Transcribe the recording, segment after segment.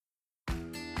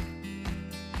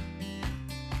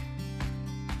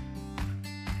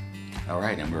All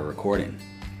right, and we're recording.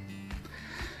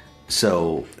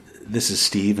 So this is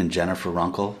Steve and Jennifer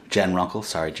Runkle, Jen Runkle,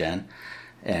 sorry, Jen.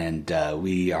 And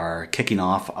we are kicking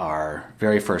off our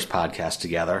very first podcast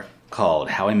together called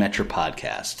How I Met Your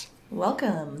Podcast.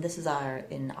 Welcome. This is our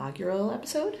inaugural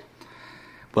episode.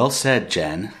 Well said,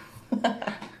 Jen.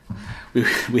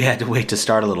 we had to wait to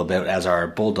start a little bit as our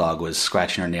bulldog was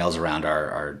scratching her nails around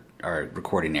our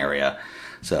recording area.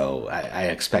 So I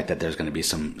expect that there's going to be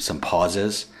some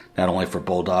pauses, not only for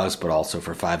bulldogs, but also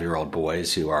for 5-year-old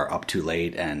boys who are up too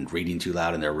late and reading too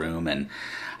loud in their room. And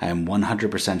I am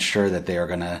 100% sure that they are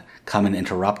going to come and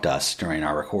interrupt us during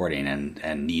our recording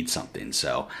and need something.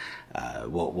 So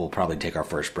we'll probably take our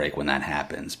first break when that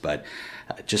happens. But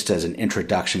just as an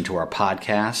introduction to our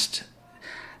podcast,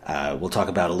 we'll talk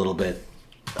about a little bit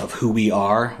of who we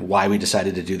are, why we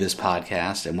decided to do this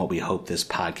podcast, and what we hope this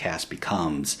podcast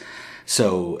becomes.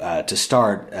 So to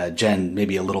start, Jen,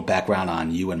 maybe a little background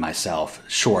on you and myself.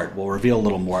 Short. We'll reveal a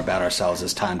little more about ourselves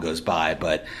as time goes by,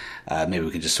 but maybe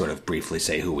we can just sort of briefly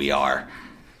say who we are.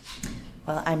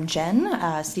 Well, I'm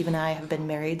Jen. Steve and I have been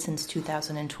married since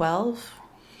 2012.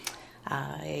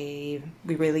 We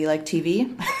really like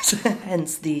TV,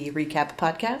 hence the Recap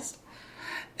podcast.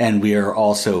 And we are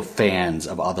also fans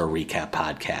of other Recap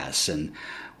podcasts. And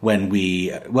when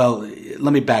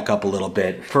let me back up a little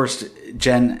bit. First,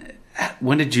 Jen,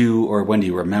 when do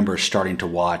you remember starting to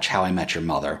watch How I Met Your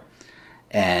Mother?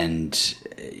 And,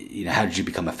 how did you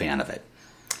become a fan of it?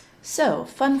 So,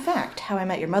 fun fact, How I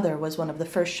Met Your Mother was one of the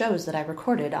first shows that I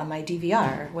recorded on my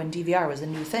DVR when DVR was a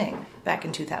new thing back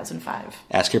in 2005.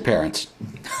 Ask your parents.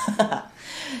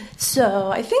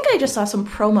 So, I think I just saw some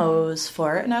promos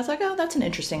for it, and I was like, oh, that's an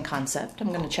interesting concept. I'm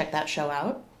going to check that show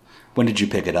out. When did you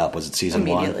pick it up? Was it season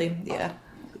one? Immediately, yeah.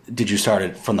 Did you start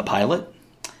it from the pilot?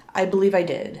 I believe I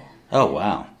did. Oh,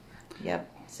 wow. Yep,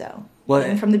 so...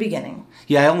 Well, from the beginning.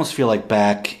 Yeah, I almost feel like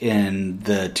back in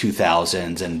the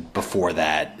 2000s and before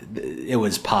that, it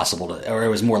was possible or it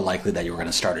was more likely that you were going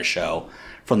to start a show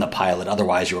from the pilot.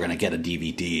 Otherwise, you were going to get a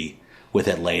DVD with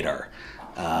it later.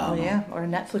 Or a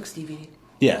Netflix DVD.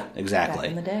 Yeah, exactly. Back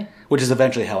in the day. Which is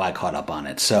eventually how I caught up on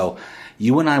it. So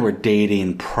you and I were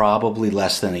dating probably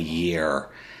less than a year,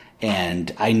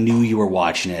 and I knew you were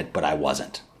watching it, but I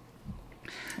wasn't.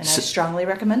 And I strongly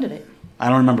recommended it. I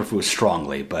don't remember if it was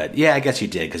strongly, but yeah, I guess you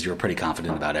did because you were pretty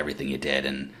confident about everything you did.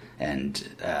 And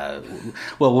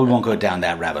we won't go down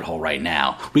that rabbit hole right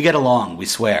now. We get along, we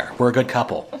swear. We're a good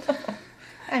couple.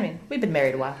 I mean, we've been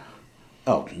married a while.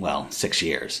 Oh, well, 6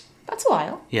 years. That's a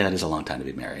while. Yeah, that is a long time to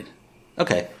be married.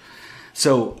 Okay.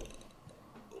 So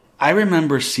I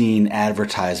remember seeing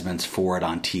advertisements for it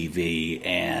on TV,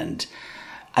 and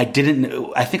I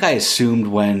think I assumed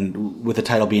with the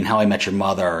title being How I Met Your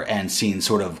Mother and seeing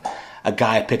sort of a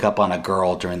guy pick up on a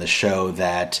girl during the show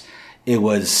that it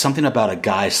was something about a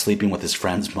guy sleeping with his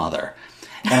friend's mother.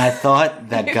 And I thought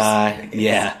that guy,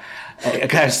 yeah.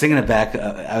 I was thinking it back.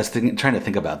 Trying to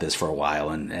think about this for a while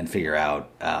and figure out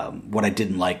what I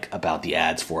didn't like about the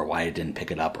ads for it, why I didn't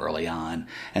pick it up early on,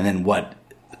 and then what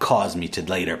caused me to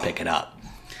later pick it up.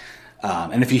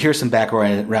 And if you hear some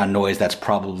background noise, that's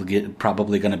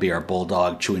probably going to be our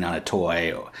bulldog chewing on a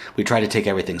toy. We try to take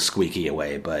everything squeaky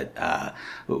away, but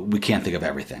we can't think of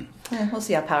everything. Yeah, we'll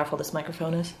see how powerful this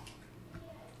microphone is.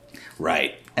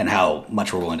 Right, and how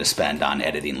much we're willing to spend on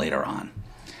editing later on.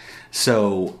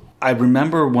 So I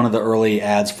remember one of the early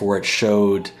ads for it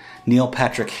showed Neil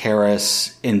Patrick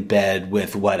Harris in bed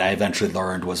with what I eventually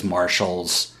learned was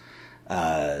Marshall's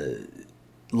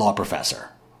law professor.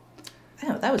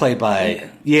 Oh, that was played by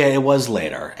later. Yeah, it was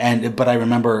later, but I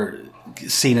remember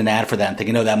seeing an ad for that and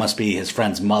thinking, "Oh, that must be his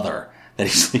friend's mother that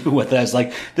he's sleeping with." And I was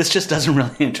like, "This just doesn't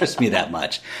really interest me that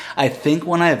much." I think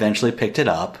when I eventually picked it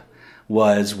up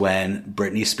was when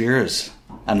Britney Spears.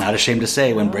 I'm not ashamed to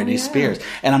say when Britney Spears,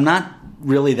 and I'm not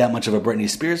really that much of a Britney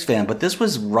Spears fan, but this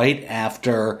was right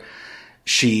after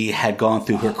she had gone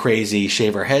through her crazy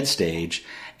shave her head stage,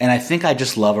 and I think I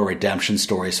just love a redemption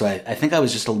story. So I think I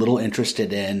was just a little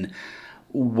interested in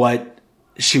what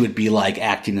she would be like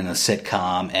acting in a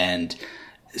sitcom and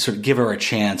sort of give her a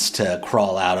chance to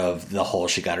crawl out of the hole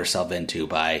she got herself into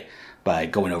by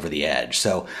going over the edge.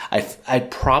 So I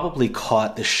probably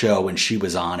caught the show when she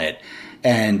was on it,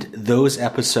 and those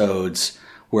episodes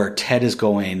where Ted is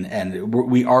going, and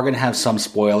we are going to have some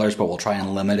spoilers, but we'll try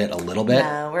and limit it a little bit.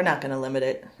 No, we're not going to limit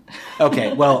it.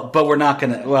 Okay, well, but we're not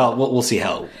going to... Well, we'll see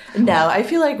how... No, I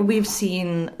feel like we've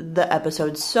seen the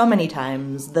episodes so many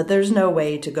times that there's no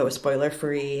way to go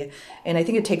spoiler-free, and I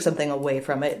think it takes something away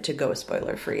from it to go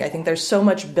spoiler-free. I think there's so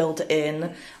much built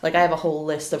in. Like, I have a whole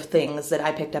list of things that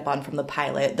I picked up on from the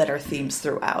pilot that are themes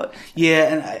throughout.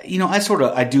 Yeah, and,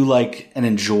 I do like and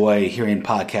enjoy hearing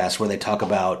podcasts where they talk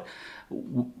about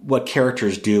what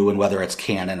characters do and whether it's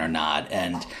canon or not,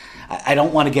 and I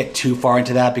don't want to get too far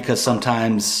into that because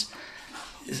sometimes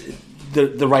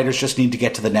the writers just need to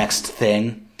get to the next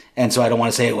thing. And so I don't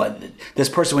want to say, well, this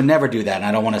person would never do that. And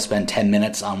I don't want to spend 10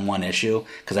 minutes on one issue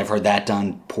because I've heard that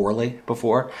done poorly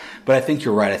before. But I think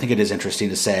you're right. I think it is interesting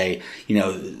to say,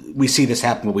 we see this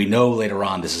happen, but we know later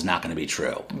on this is not going to be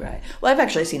true. Right. Well, I've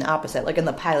actually seen opposite. Like in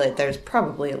the pilot, there's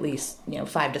probably at least,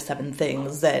 5 to 7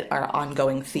 things that are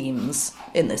ongoing themes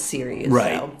in this series.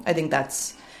 Right. So I think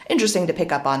that's interesting to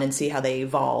pick up on and see how they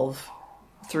evolve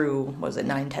through,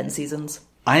 9-10 seasons?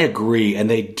 I agree, and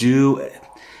they do.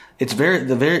 It's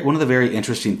one of the very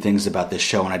interesting things about this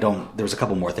show, and there was a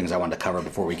couple more things I wanted to cover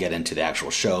before we get into the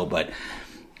actual show,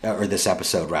 or this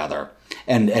episode rather.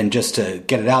 And just to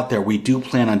get it out there, we do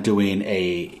plan on doing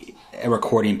a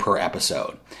recording per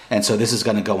episode. And so this is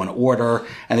going to go in order,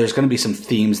 and there's going to be some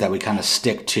themes that we kind of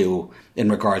stick to in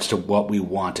regards to what we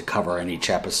want to cover in each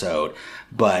episode.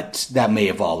 But that may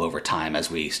evolve over time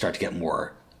as we start to get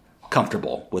more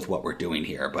comfortable with what we're doing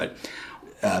here. But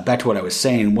back to what I was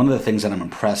saying, one of the things that I'm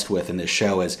impressed with in this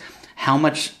show is how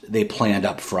much they planned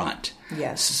up front.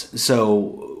 Yes.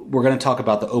 So we're going to talk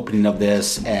about the opening of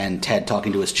this and Ted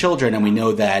talking to his children, and we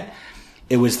know that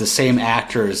it was the same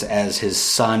actors as his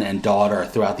son and daughter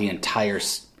throughout the entire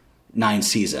 9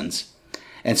 seasons.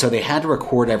 And so they had to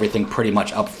record everything pretty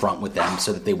much up front with them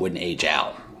so that they wouldn't age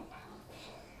out.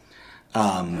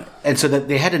 And so that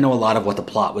they had to know a lot of what the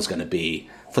plot was going to be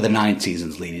for the 9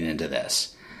 seasons leading into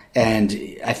this.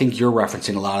 And I think you're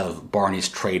referencing a lot of Barney's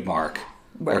trademark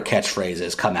or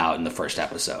catchphrases come out in the first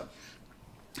episode,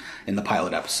 in the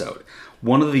pilot episode.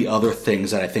 One of the other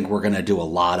things that I think we're going to do a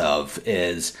lot of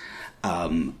is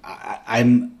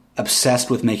I'm obsessed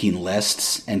with making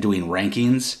lists and doing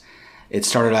rankings. It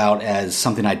started out as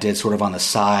something I did sort of on the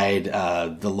side.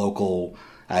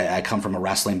 I come from a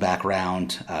wrestling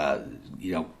background,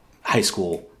 high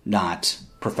school, not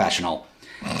professional.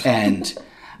 And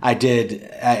I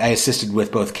assisted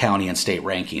with both county and state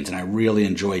rankings, and I really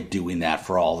enjoyed doing that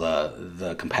for all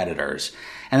the competitors.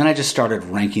 And then I just started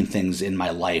ranking things in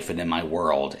my life and in my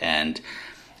world. And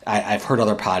I've heard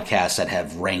other podcasts that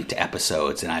have ranked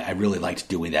episodes, and I really liked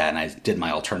doing that. And I did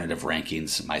my alternative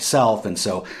rankings myself. And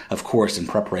so, of course, in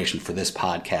preparation for this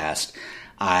podcast,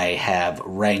 I have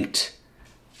ranked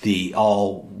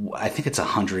I think it's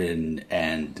 100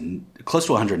 and close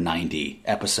to 190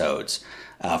 episodes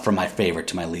from my favorite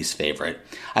to my least favorite.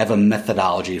 I have a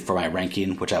methodology for my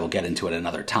ranking, which I will get into at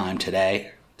another time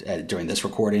today during this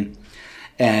recording.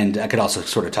 And I could also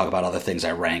sort of talk about other things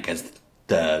I rank as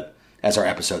our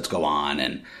episodes go on,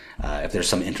 and if there's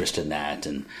some interest in that.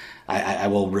 And I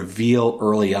will reveal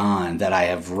early on that I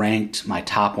have ranked my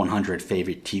top 100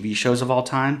 favorite TV shows of all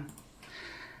time.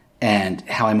 And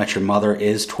How I Met Your Mother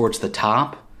is towards the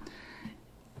top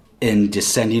in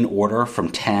descending order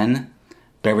from 10,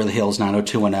 Beverly Hills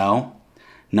 90210,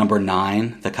 number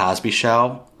 9, The Cosby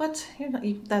Show. What?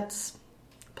 That's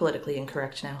politically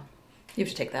incorrect now. You have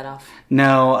to take that off.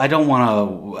 No, I don't want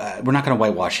to. We're not going to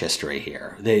whitewash history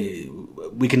here.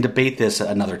 We can debate this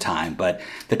another time, but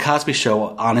The Cosby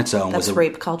Show on its own was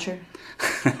rape culture.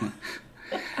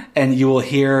 And you will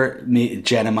hear me,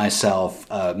 Jen and myself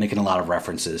making a lot of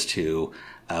references to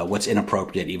what's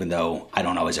inappropriate, even though I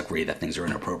don't always agree that things are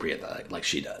inappropriate like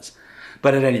she does.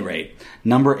 But at any rate,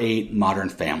 number 8, Modern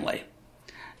Family.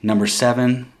 Number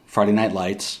 7, Friday Night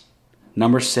Lights.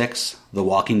 Number 6, The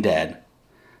Walking Dead.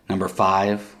 Number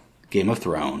 5, Game of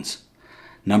Thrones.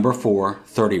 Number 4,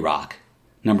 30 Rock.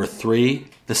 Number 3,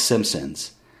 The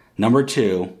Simpsons. Number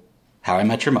 2, How I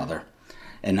Met Your Mother.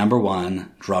 And number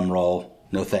 1, drumroll,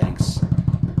 no thanks,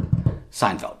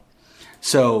 Seinfeld.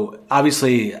 So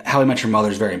obviously, How I Met Your Mother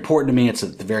is very important to me. It's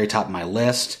at the very top of my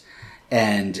list.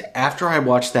 And after I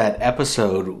watched that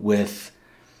episode with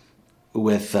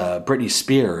Britney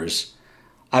Spears,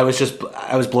 I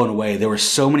was blown away. There were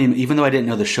so many, even though I didn't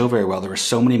know the show very well, there were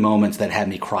so many moments that had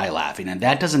me cry laughing, and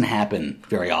that doesn't happen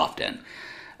very often.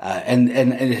 And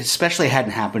it especially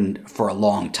hadn't happened for a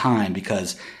long time,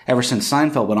 because ever since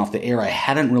Seinfeld went off the air, I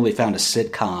hadn't really found a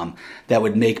sitcom that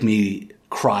would make me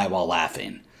cry while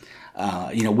laughing.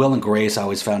 Will and Grace I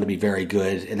always found to be very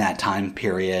good in that time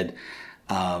period.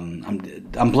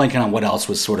 I'm blanking on what else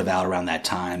was sort of out around that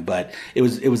time, but it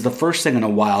was the first thing in a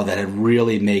while that had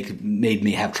really made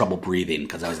me have trouble breathing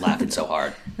because I was laughing so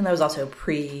hard. And that was also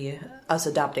pre us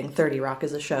adopting 30 Rock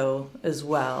as a show as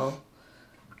well.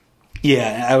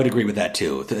 Yeah, I would agree with that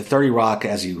too. 30 Rock,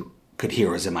 as you could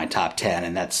hear, is in my top 10,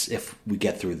 and that's if we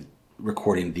get through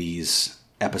recording these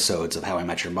episodes of How I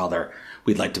Met Your Mother,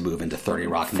 we'd like to move into 30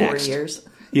 Rock next. 4 years.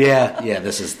 Yeah,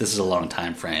 this is a long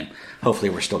time frame. Hopefully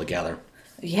we're still together.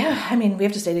 Yeah, I mean, we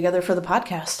have to stay together for the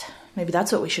podcast. Maybe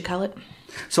that's what we should call it.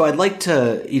 So I'd like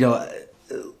to,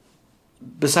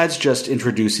 besides just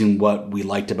introducing what we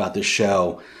liked about this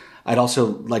show, I'd also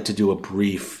like to do a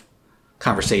brief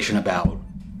conversation about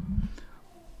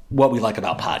what we like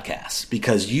about podcasts,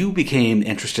 because you became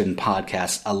interested in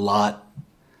podcasts a lot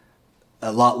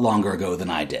longer ago than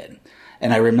I did.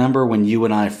 And I remember when you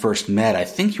and I first met, I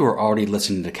think you were already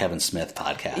listening to Kevin Smith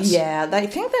podcasts. Yeah, I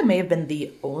think that may have been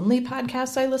the only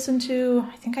podcast I listened to.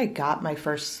 I think I got my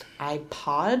first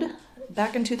iPod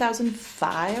back in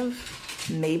 2005,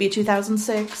 maybe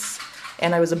 2006.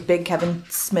 And I was a big Kevin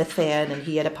Smith fan, and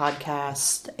he had a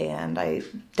podcast, and I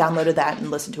downloaded that and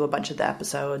listened to a bunch of the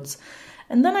episodes.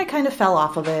 And then I kind of fell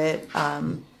off of it. I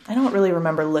don't really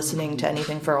remember listening to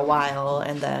anything for a while.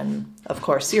 And then, of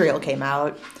course, Serial came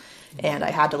out. And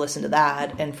I had to listen to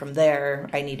that, and from there,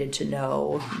 I needed to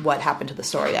know what happened to the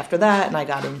story after that, and I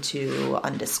got into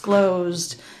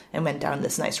Undisclosed, and went down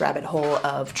this nice rabbit hole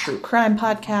of true crime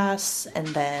podcasts, and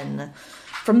then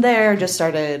from there, just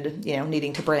started,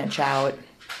 needing to branch out,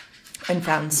 and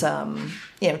found some,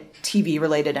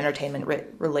 TV-related,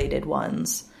 entertainment-related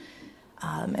ones.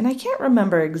 And I can't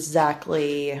remember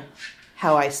exactly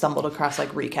how I stumbled across,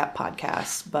 recap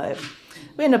podcasts, but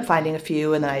we ended up finding a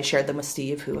few, and then I shared them with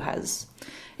Steve, who has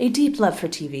a deep love for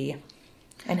TV,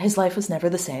 and his life was never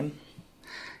the same.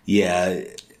 Yeah,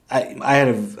 I had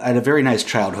a very nice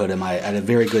childhood, and I had a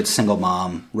very good single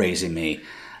mom raising me.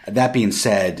 That being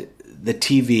said, the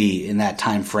TV in that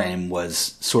time frame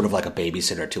was sort of like a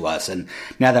babysitter to us, and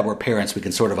now that we're parents, we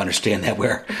can sort of understand that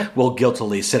we'll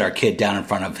guiltily sit our kid down in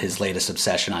front of his latest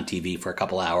obsession on TV for a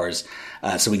couple hours,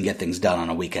 so we can get things done on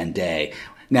a weekend day.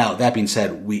 Now, that being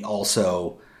said, we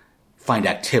also find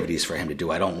activities for him to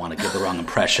do. I don't want to give the wrong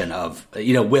impression of,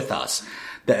 with us.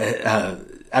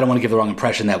 I don't want to give the wrong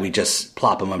impression that we just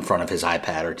plop him in front of his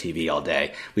iPad or TV all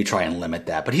day. We try and limit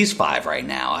that. But he's 5 right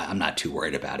now. I'm not too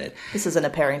worried about it. This isn't a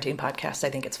parenting podcast. I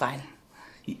think it's fine.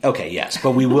 Okay, yes.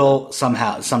 But we will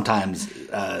sometimes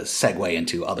segue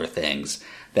into other things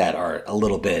that are a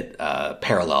little bit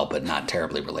parallel but not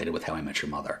terribly related with How I Met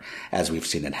Your Mother, as we've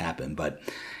seen it happen. But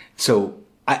so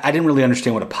I didn't really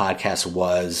understand what a podcast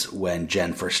was when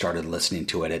Jen first started listening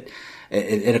to it.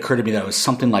 It occurred to me that it was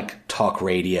something like talk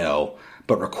radio,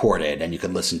 but recorded, and you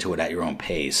could listen to it at your own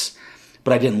pace.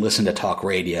 But I didn't listen to talk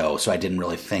radio, so I didn't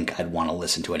really think I'd want to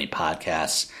listen to any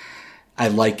podcasts. I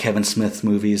like Kevin Smith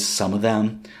movies, some of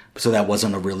them, so that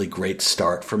wasn't a really great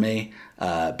start for me,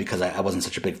 because I wasn't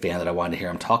such a big fan that I wanted to hear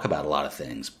him talk about a lot of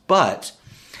things. But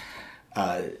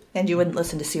and you wouldn't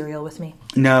listen to Serial with me?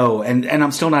 No, and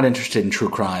I'm still not interested in true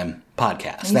crime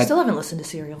podcasts. And you still haven't listened to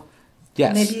Serial?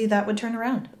 Yes. Maybe that would turn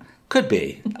around. Could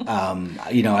be. I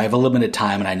have a limited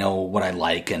time, and I know what I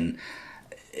like, and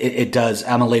it does.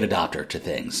 I'm a late adopter to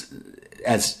things,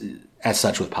 as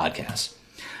such with podcasts.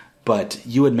 But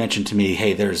you had mentioned to me,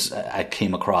 hey, you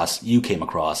came across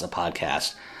a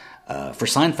podcast for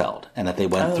Seinfeld, and that they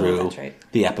went through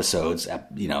the episodes,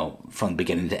 from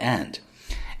beginning to end.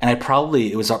 And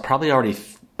it was probably already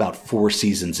about 4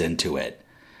 seasons into it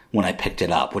when I picked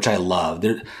it up, which I love.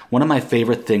 One of my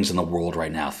favorite things in the world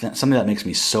right now, something that makes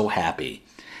me so happy,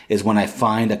 is when I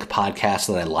find a podcast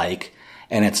that I like,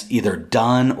 and it's either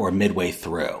done or midway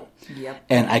through. Yep.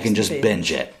 And I can just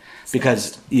binge it.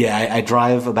 Because, I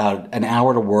drive about an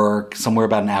hour to work, somewhere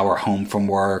about an hour home from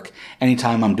work.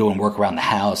 Anytime I'm doing work around the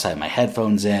house, I have my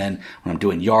headphones in. When I'm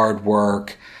doing yard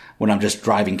work, when I'm just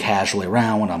driving casually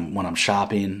around, when I'm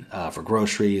shopping for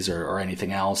groceries or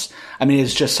anything else. I mean,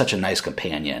 it's just such a nice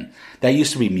companion. That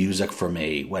used to be music for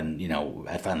me when,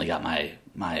 I finally got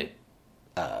my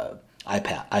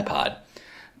iPod.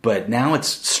 But now it's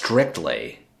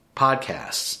strictly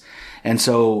podcasts. And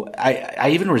so I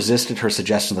even resisted her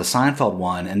suggestion of the Seinfeld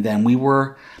one, and then we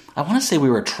were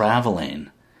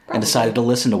traveling and decided to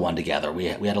listen to one together. We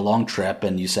had a long trip,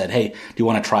 and you said, hey, do you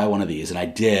want to try one of these? And I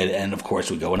did, and of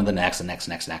course we go into the next. And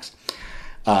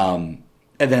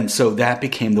then so that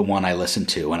became the one I listened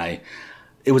to, and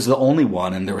it was the only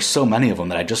one, and there were so many of them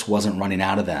that I just wasn't running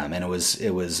out of them. And it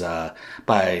was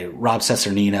by Rob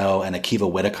Cesternino and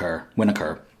Akiva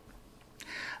Winokur.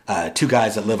 2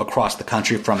 guys that live across the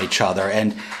country from each other.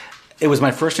 And it was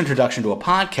my first introduction to a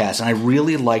podcast, and I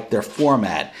really liked their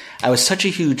format. I was such a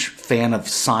huge fan of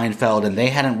Seinfeld, and they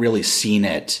hadn't really seen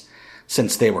it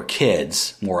since they were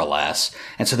kids, more or less.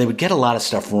 And so they would get a lot of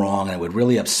stuff wrong, and it would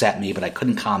really upset me, but I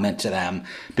couldn't comment to them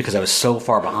because I was so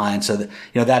far behind. So,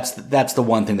 that's the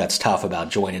one thing that's tough about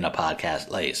joining a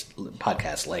podcast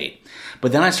late.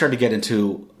 But then I started to get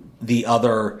into the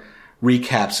other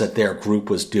recaps that their group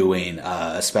was doing,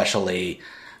 especially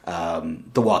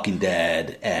The Walking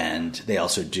Dead, and they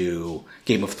also do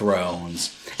Game of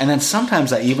Thrones. And then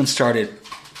sometimes I even started,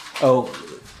 so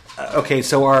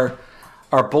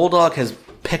our bulldog has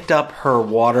picked up her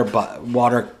water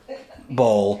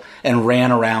bowl and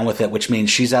ran around with it, which means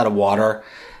she's out of water,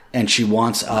 and she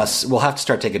wants us. We'll have to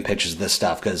start taking pictures of this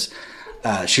stuff because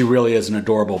she really is an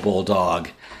adorable bulldog.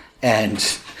 And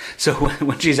so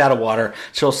when she's out of water,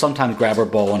 she'll sometimes grab her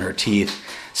bowl in her teeth,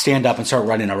 stand up, and start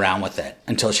running around with it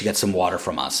until she gets some water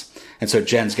from us. And so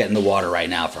Jen's getting the water right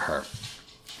now for her.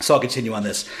 So I'll continue on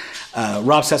this.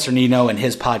 Rob Cesternino and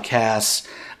his podcasts.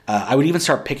 I would even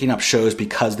start picking up shows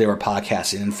because they were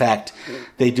podcasting. In fact,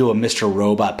 they do a Mr.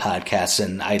 Robot podcast,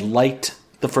 and I liked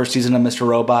the first season of Mr.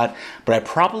 Robot, but I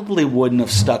probably wouldn't have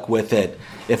stuck with it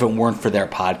if it weren't for their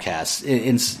podcast.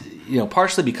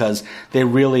 Partially because they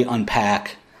really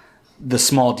unpack the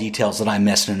small details that I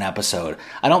missed in an episode.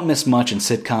 I don't miss much in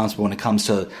sitcoms, but when it comes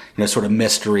to sort of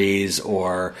mysteries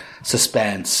or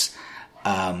suspense,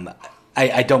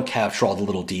 I don't capture all the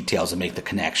little details and make the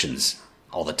connections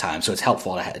all the time. So it's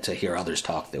helpful to hear others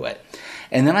talk through it.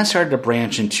 And then I started to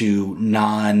branch into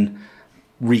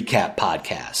non-recap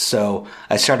podcasts. So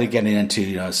I started getting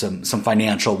into some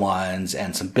financial ones,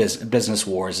 and some Business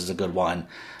Wars is a good one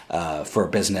for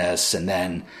business. And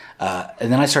then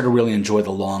I started to really enjoy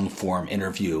the long form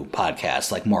interview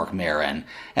podcasts like Mark Maron,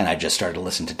 and I just started to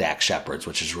listen to Dax Shepard's,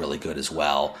 which is really good as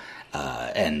well.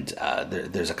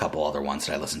 There's a couple other ones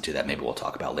that I listen to that maybe we'll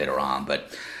talk about later on.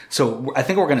 But so I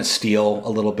think we're going to steal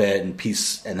a little bit and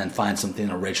then find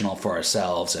something original for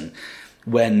ourselves. And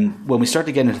when we start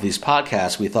to get into these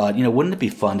podcasts, we thought, wouldn't it be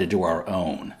fun to do our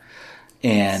own?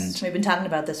 And we've been talking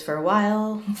about this for a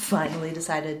while. Finally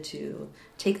decided to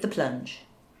take the plunge.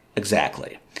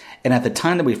 Exactly. And at the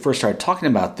time that we first started talking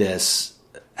about this,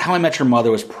 How I Met Your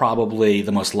Mother was probably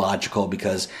the most logical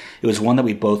because it was one that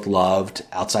we both loved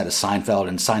outside of Seinfeld,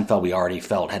 and Seinfeld we already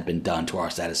felt had been done to our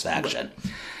satisfaction.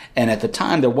 And at the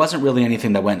time, there wasn't really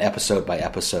anything that went episode by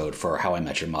episode for How I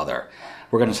Met Your Mother.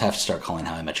 We're going to have to start calling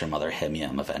How I Met Your Mother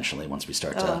Himium eventually once we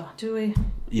start to... do we?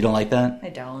 You don't like that? I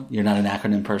don't. You're not an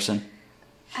acronym person?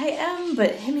 I am,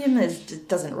 but Himium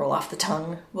doesn't roll off the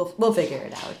tongue. We'll figure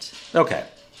it out. Okay.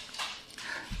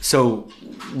 So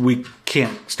we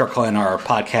can't start calling our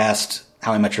podcast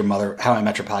How I Met Your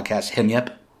Podcast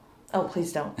Himyip? Oh,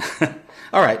 please don't.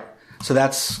 All right. So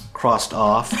that's crossed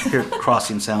off. Here,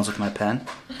 crossing sounds with my pen.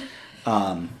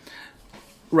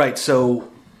 Right. So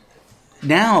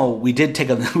now we did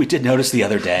notice the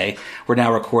other day, we're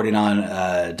now recording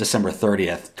on December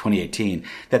 30th, 2018,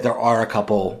 that there are a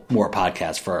couple more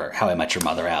podcasts for How I Met Your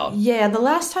Mother out. Yeah, the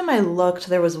last time I looked,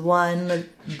 there was one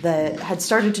that had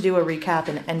started to do a recap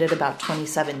and ended about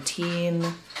 2017.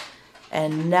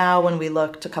 And now when we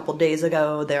looked a couple days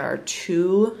ago, there are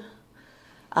two.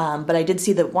 But I did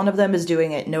see that one of them is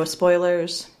doing it no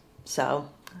spoilers. So,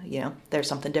 there's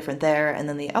something different there. And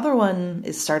then the other one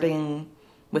is starting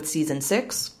with season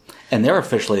 6. And they're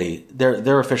officially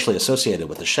associated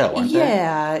with the show, aren't they?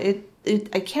 Yeah,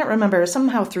 I can't remember,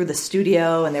 somehow through the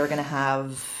studio, and they were going to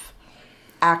have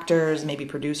actors, maybe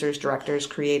producers, directors,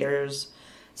 creators.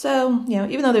 So,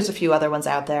 even though there's a few other ones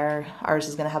out there, ours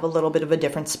is going to have a little bit of a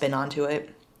different spin onto it.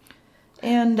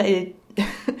 And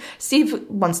Steve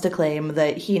wants to claim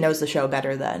that he knows the show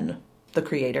better than the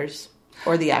creators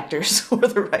or the actors or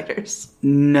the writers.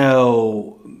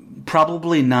 No,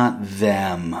 probably not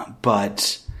them,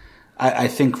 but I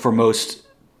think for most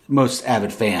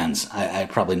avid fans, I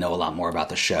probably know a lot more about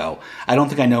the show. I don't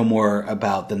think I know more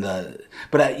about than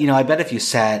but I bet if you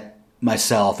sat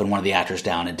myself and one of the actors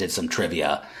down and did some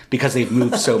trivia, because they've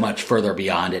moved so much further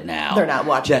beyond it now. They're not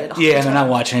watching it all the Yeah, time. they're not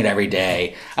watching it every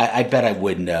day. I bet I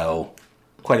would know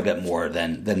quite a bit more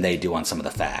than they do on some of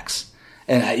the facts.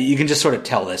 And you can just sort of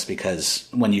tell this because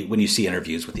when you see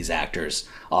interviews with these actors,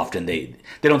 often they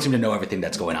don't seem to know everything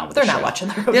that's going on with the show. They're not watching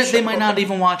their own show. They might not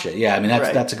even watch it. Yeah, I mean,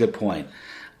 that's a good point.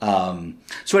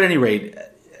 So at any rate,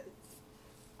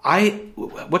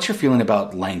 what's your feeling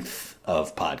about length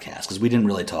of podcasts? Because we didn't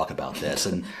really talk about this.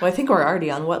 And I think we're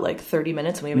already on, 30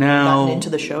 minutes and we haven't even gotten into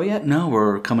the show yet? No,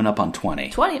 we're coming up on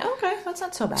 20. 20? Okay, that's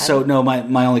not so bad. So, no,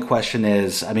 my only question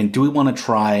is, do we want to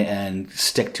try and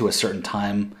stick to a certain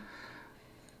time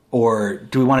Or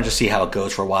do we want to just see how it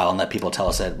goes for a while and let people tell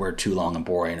us that we're too long and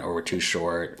boring or we're too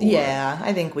short? Or... Yeah,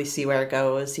 I think we see where it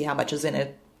goes, see how much is in a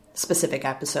specific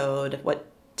episode, what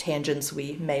tangents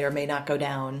we may or may not go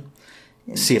down.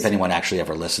 See if anyone actually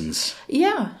ever listens.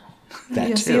 Yeah. That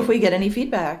too. See if we get any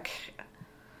feedback.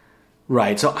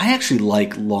 Right. So I actually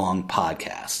like long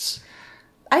podcasts.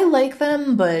 I like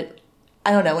them, but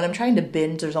I don't know. When I'm trying to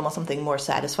binge, there's almost something more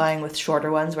satisfying with shorter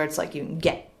ones where it's like you can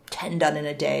get 10 done in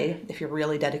a day if you're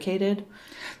really dedicated.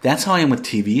 That's how I am with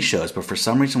TV shows, but for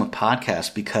some reason with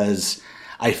podcasts, because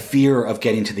I fear of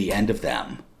getting to the end of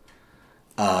them,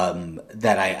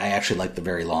 that I actually like the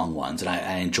very long ones. And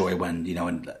I enjoy when,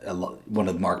 one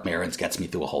of Mark Maron's gets me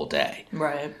through a whole day.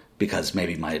 Right. Because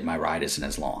maybe my ride isn't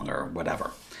as long or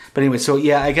whatever. But anyway, so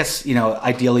yeah, I guess,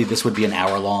 ideally this would be an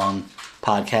hour-long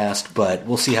podcast, but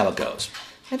we'll see how it goes.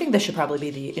 I think this should probably be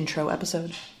the intro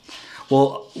episode.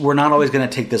 Well, we're not always going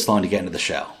to take this long to get into the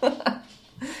show.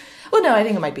 Well, no, I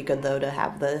think it might be good, though, to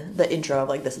have the intro of,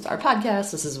 like, this is our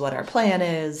podcast, this is what our plan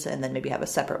is, and then maybe have a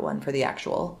separate one for the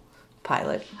actual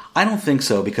pilot. I don't think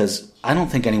so, because I don't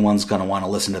think anyone's going to want to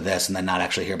listen to this and then not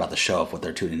actually hear about the show if what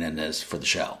they're tuning in is for the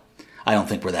show. I don't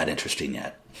think we're that interesting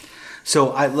yet.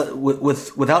 So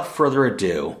without further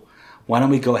ado, why don't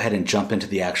we go ahead and jump into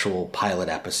the actual pilot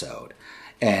episode?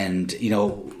 And,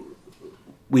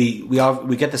 we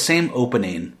get the same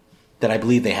opening that I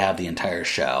believe they have the entire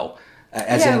show.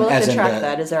 We'll have to track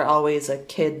that. Is there always a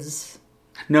kids?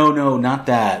 No, not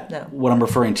that. No. What I'm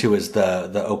referring to is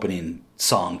the opening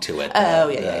song to it.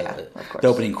 Yeah. Of course. The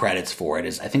opening credits for it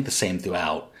is, I think, the same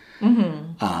throughout.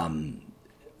 Mm-hmm.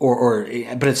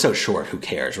 But it's so short. Who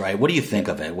cares, right? What do you think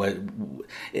of it? What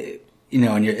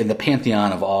in the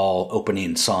pantheon of all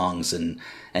opening songs and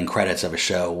credits of a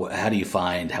show, how do you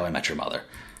find How I Met Your Mother?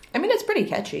 I mean, it's pretty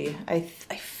catchy. I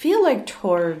feel like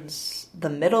towards the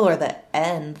middle or the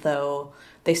end, though,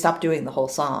 they stopped doing the whole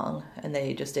song, and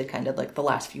they just did kind of like the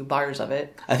last few bars of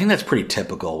it. I think that's pretty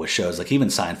typical with shows. Like even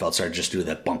Seinfeld started just doing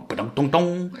that bunk ba dunk dunk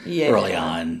dong early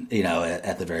on,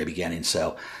 at the very beginning.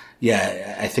 So,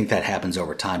 yeah, I think that happens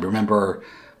over time. Remember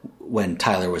when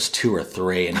Tyler was 2 or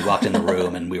 3 and he walked in the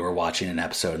room and we were watching an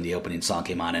episode and the opening song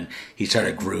came on and he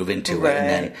started grooving to it.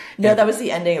 And then, that was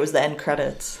the ending. It was the end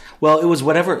credits. Well, it was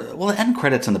whatever. Well, the end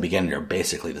credits and the beginning are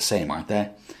basically the same, aren't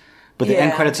they? But the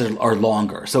end credits are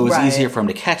longer, so it was easier for him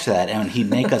to catch that, and he'd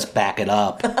make us back it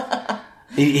up.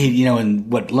 He in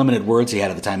what limited words he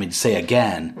had at the time, he'd say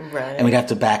again, and we'd have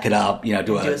to back it up, do the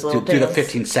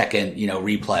 15-second,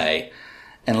 replay,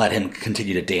 and let him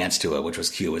continue to dance to it, which was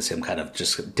cute, was him kind of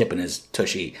just dipping his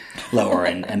tushy lower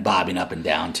and bobbing up and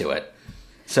down to it.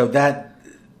 So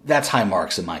that's high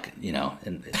marks in my,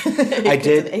 And I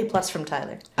did an A+ from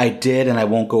Tyler. I did, and I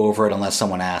won't go over it unless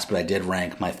someone asks, but I did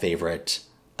rank my favorite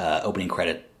opening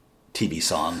credit TV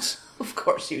songs. Of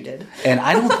course you did. And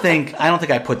I don't think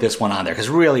I put this one on there because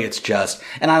really it's just,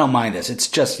 and I don't mind this. It's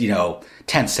just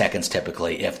 10 seconds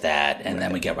typically, if that, and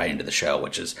then we get right into the show,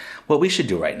 which is what we should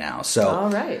do right now. So, all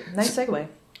right, nice segue.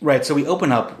 Right, so we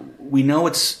open up. We know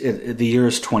the year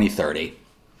is 2030,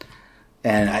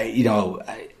 and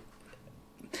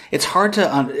it's hard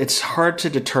to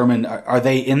determine, are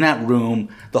they in that room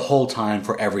the whole time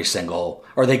for every single,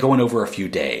 or are they going over a few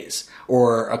days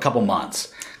or a couple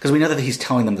months? Because we know that he's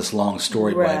telling them this long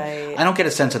story, but I don't get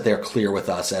a sense that they're clear with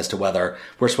us as to whether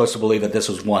we're supposed to believe that this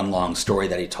was one long story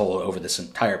that he told over this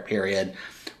entire period,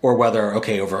 or whether,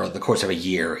 over the course of a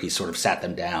year, he sort of sat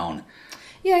them down.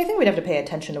 Yeah, I think we'd have to pay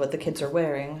attention to what the kids are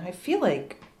wearing. I feel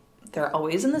like they're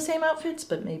always in the same outfits,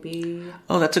 but maybe...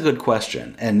 Oh, that's a good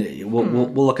question. And we'll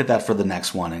look at that for the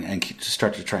next one and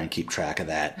start to try and keep track of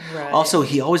that. Right. Also,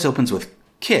 he always opens with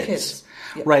kids.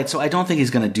 Yep. Right, so I don't think he's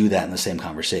going to do that in the same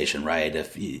conversation, right?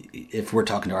 If we're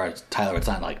talking to Tyler, it's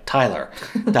not like, Tyler, ...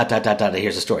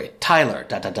 here's the story. Tyler, ...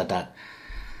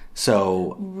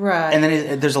 So, right. And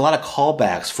then there's a lot of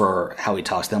callbacks for how he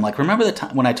talks to them. Like, remember the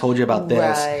time when I told you about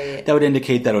this? Right. That would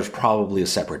indicate that it was probably a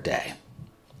separate day.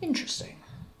 Interesting.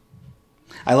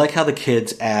 I like how the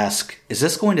kids ask, is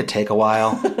this going to take a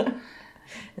while?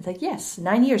 It's like, yes,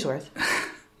 9 years worth.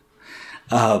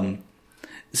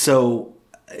 So,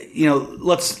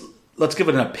 let's give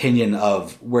it an opinion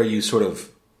of where you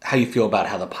how you feel about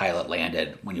how the pilot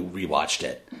landed when you rewatched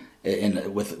it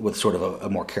with sort of a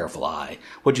more careful eye.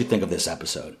 What did you think of this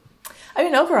episode? I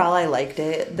mean, overall, I liked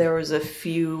it. There was a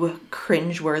few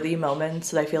cringe-worthy moments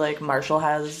that I feel like Marshall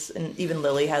has, and even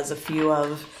Lily has a few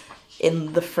of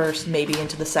in the first, maybe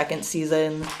into the second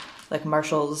season. like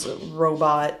Marshall's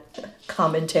robot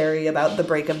commentary about the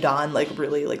break of dawn, like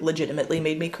really, like legitimately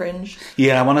made me cringe.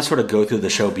 Yeah, I want to sort of go through the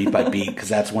show beat by beat because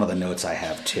that's one of the notes I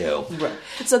have too. Right.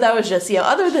 So that was just,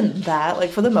 other than that, like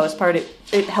for the most part,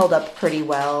 it held up pretty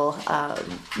well.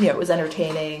 It was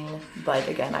entertaining, but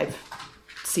again, I've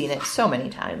seen it so many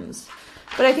times.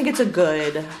 But I think it's a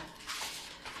good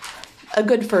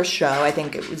first show. I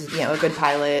think it was, a good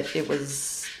pilot. It was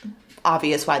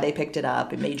obvious why they picked it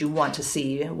up. It made you want to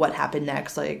see what happened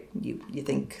next. Like, you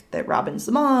think that Robin's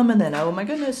the mom, and then, oh my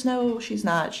goodness, no, she's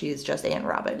not. She's just Aunt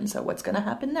Robin. So what's going to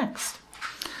happen next?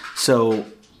 So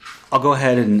I'll go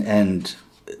ahead and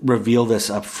reveal this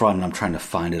up front. I'm trying to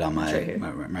find it on my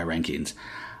rankings.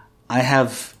 I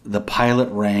have the pilot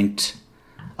ranked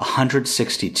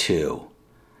 162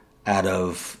 out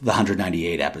of the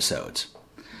 198 episodes.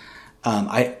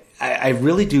 I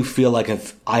really do feel like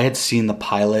if I had seen the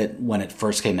pilot when it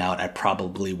first came out, I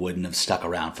probably wouldn't have stuck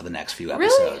around for the next few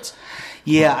episodes.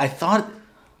 Really? Yeah,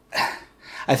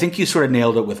 I think you sort of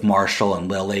nailed it with Marshall and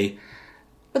Lily.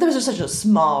 But there was just such a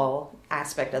small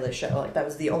aspect of the show. Like, that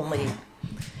was the only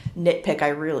nitpick I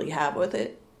really have with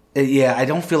it. Yeah, I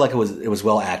don't feel like it was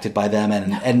well acted by them,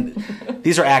 and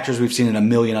these are actors we've seen in a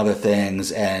million other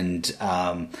things, and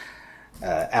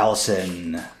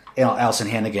Allison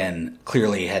Hannigan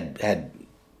clearly had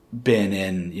been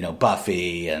in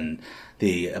Buffy and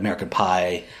the American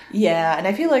Pie. Yeah, and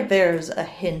I feel like there's a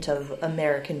hint of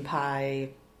American Pie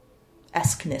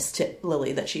esqueness to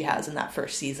Lily that she has in that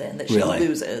first season that she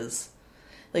loses.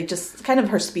 Like, just kind of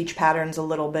her speech patterns a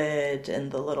little bit,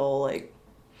 and the little, like,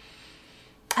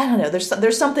 I don't know,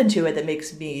 there's something to it that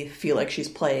makes me feel like she's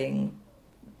playing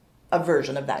a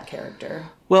version of that character.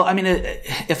 Well, I mean,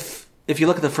 if you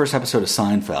look at the first episode of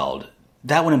Seinfeld,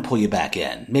 that wouldn't pull you back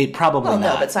in. Probably not.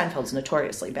 No, but Seinfeld's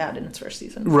notoriously bad in its first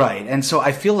season. Right. And so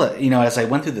I feel that, as I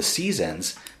went through the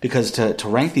seasons, because to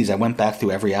rank these, I went back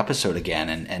through every episode again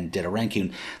and did a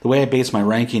ranking. The way I base my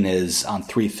ranking is on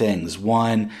three things.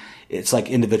 One, it's like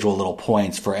individual little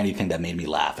points for anything that made me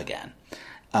laugh again.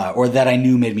 Or that I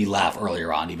knew made me laugh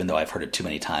earlier on, even though I've heard it too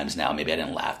many times now. Maybe I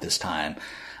didn't laugh this time.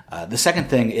 The second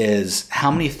thing is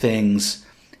how many things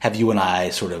have you and I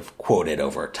sort of quoted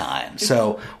over time?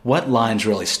 So what lines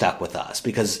really stuck with us?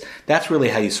 Because that's really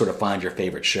how you sort of find your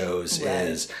favorite shows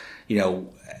is,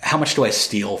 how much do I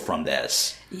steal from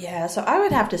this? Yeah, so I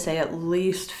would have to say at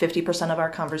least 50% of our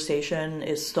conversation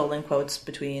is stolen quotes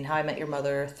between How I Met Your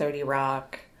Mother, 30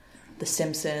 Rock, The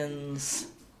Simpsons,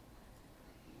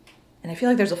 and I feel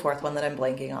like there's a fourth one that I'm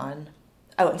blanking on.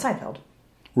 Oh, and Seinfeld.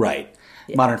 Right.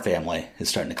 Yeah. Modern Family is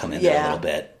starting to come in there a little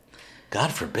bit.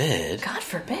 God forbid. God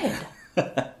forbid.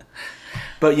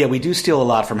 But yeah, we do steal a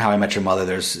lot from How I Met Your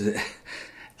Mother.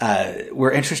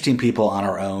 We're interesting people on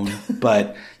our own,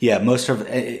 but yeah,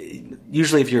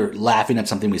 usually if you're laughing at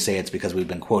something we say, it's because we've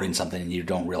been quoting something and you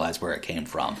don't realize where it came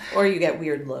from. Or you get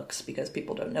weird looks because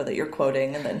people don't know that you're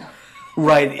quoting, and then...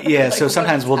 Right, yeah, so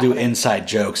sometimes we'll do inside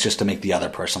jokes just to make the other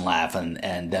person laugh, and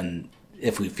then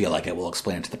if we feel like it, we'll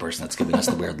explain it to the person that's giving us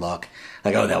the weird look.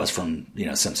 Like, oh, that was from,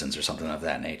 Simpsons or something of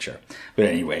that nature. But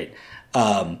at any rate,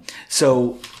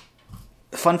 so,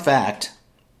 fun fact,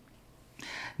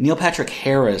 Neil Patrick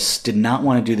Harris did not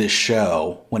want to do this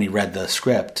show when he read the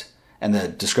script and the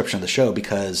description of the show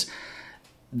because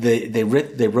they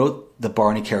wrote the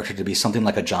Barney character to be something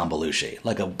like a John Belushi,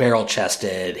 like a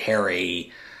barrel-chested,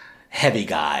 hairy, heavy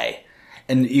guy.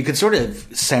 And you could sort of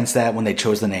sense that when they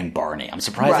chose the name Barney. I'm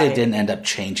surprised they didn't end up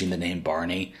changing the name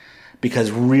Barney, because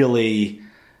really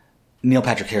Neil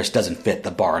Patrick Harris doesn't fit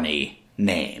the Barney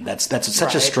name. That's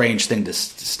such a strange thing to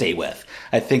stay with.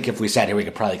 I think if we sat here, we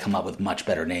could probably come up with much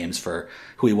better names for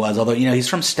who he was. Although, he's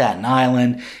from Staten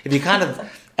Island. If you kind of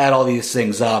add all these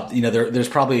things up, there's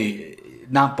probably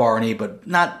not Barney, but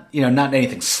not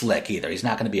anything slick either. He's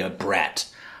not going to be a Brett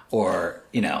or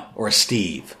a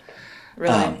Steve.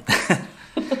 Really?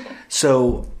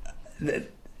 So,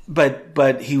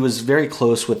 but he was very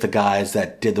close with the guys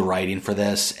that did the writing for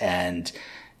this, and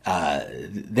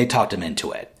they talked him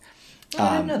into it. Oh,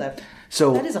 I didn't know that.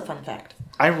 So that is a fun fact.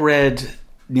 I read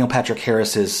Neil Patrick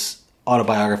Harris's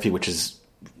autobiography, which is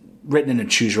written in a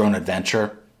choose your own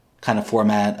adventure kind of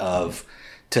format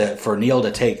for Neil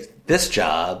to take this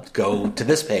job, go to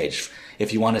this page.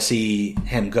 If you want to see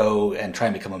him go and try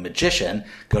and become a magician,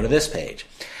 go to this page.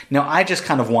 Now, I just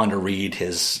kind of wanted to read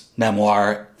his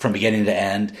memoir from beginning to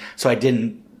end, so I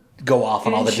didn't go off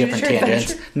on all the different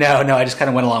tangents. No, I just kind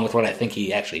of went along with what I think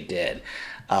he actually did.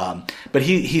 But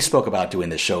he spoke about doing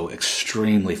this show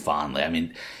extremely fondly. I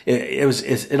mean,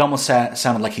 it almost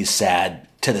sounded like he's sad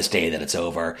to this day that it's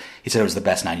over. He said it was the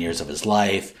best 9 years of his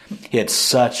life. He had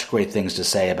such great things to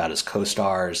say about his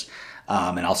co-stars.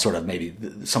 And I'll sort of maybe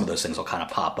some of those things will kind of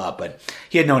pop up. But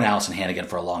he had known Allison Hannigan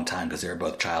for a long time because they were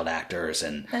both child actors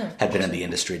and had been in the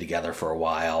industry together for a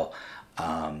while.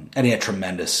 And he had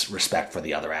tremendous respect for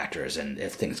the other actors. And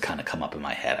if things kind of come up in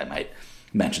my head, I might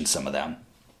mention some of them.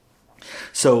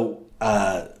 So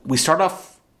we start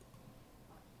off,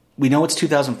 we know it's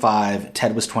 2005.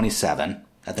 Ted was 27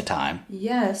 at the time.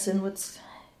 Yes, and what's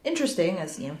interesting,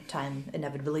 as time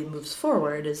inevitably moves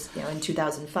forward, is in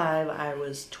 2005 I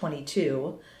was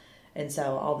 22, and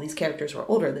so all these characters were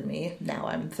older than me. Now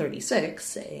I'm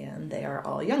 36, and they are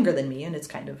all younger than me, and it's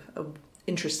kind of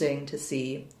interesting to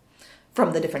see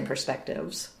from the different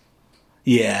perspectives.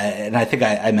 Yeah, and I think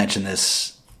I mentioned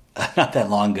this not that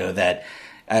long ago that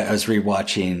I was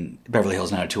rewatching Beverly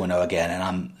Hills 90210 again,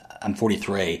 and I'm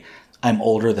 43. I'm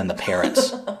older than the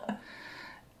parents.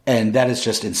 And that is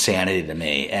just insanity to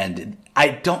me. And I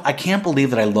can't believe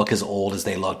that I look as old as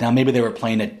they look. Now, maybe they were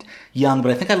playing it young,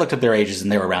 but I think I looked up their ages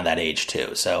and they were around that age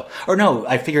too. So, or no,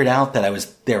 I figured out that I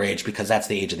was their age because that's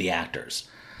the age of the actors.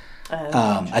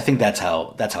 I think that's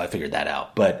how I figured that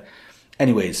out. But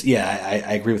anyways, yeah,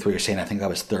 I agree with what you're saying. I think I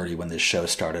was 30 when this show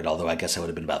started, although I guess I would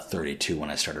have been about 32 when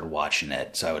I started watching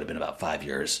it. So I would have been about 5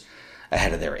 years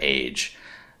ahead of their age.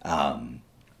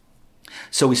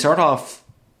 So we start off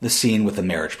the scene with the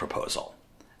marriage proposal.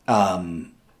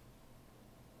 And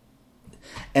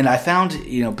I found,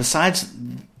 besides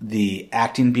the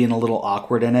acting being a little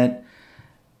awkward in it,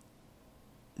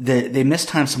 they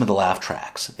mistimed some of the laugh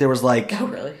tracks. There was like... Oh,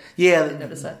 really? Yeah. I didn't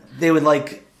notice that. They would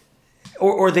like...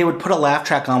 Or they would put a laugh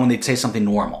track on when they'd say something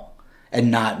normal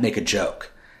and not make a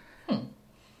joke.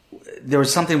 There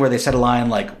was something where they said a line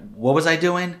like, "What was I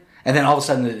doing?" And then all of a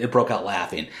sudden it broke out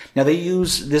laughing. Now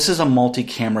this is a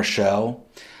multi-camera show.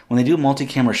 When they do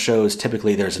multi-camera shows,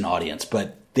 typically there's an audience,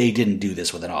 but they didn't do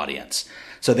this with an audience.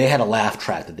 So they had a laugh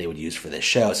track that they would use for this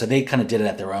show. So they kind of did it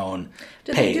at their own pace.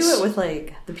 Did they do it with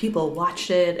the people watched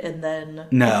it and then put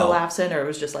the laughs in, or it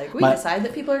was just we decide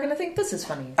that people are going to think this is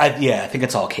funny? I think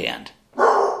it's all canned.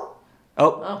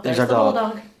 Oh, there's our the dog.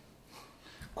 Bulldog.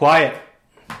 Quiet.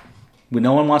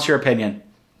 No one wants your opinion.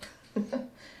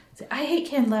 I hate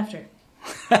canned laughter.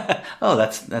 Oh,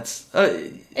 that's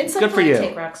good for you.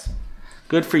 Take rocks.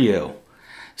 Good for you.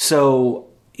 So,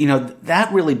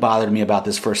 that really bothered me about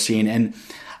this first scene, and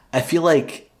I feel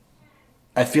like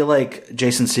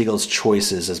Jason Segel's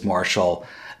choices as Marshall,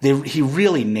 he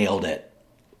really nailed it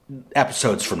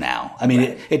episodes from now. I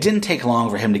mean, it didn't take long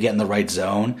for him to get in the right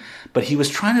zone, but he was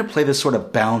trying to play this sort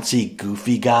of bouncy,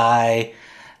 goofy guy.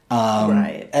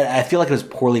 Right. I feel like it was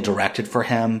poorly directed for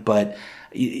him, but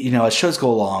as shows go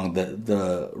along,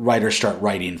 the writers start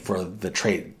writing for the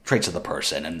traits of the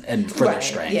person and for their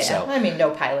strengths. Yeah, so. I mean,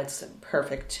 no pilot's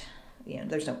perfect.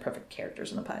 There's no perfect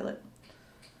characters in a pilot.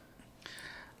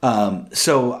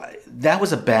 So that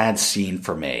was a bad scene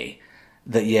for me.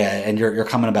 And you're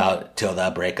coming about till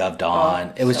the break of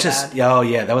dawn. It was so just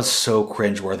bad. That was so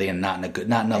cringeworthy and not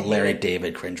in a Larry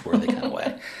David cringeworthy kind of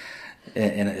way.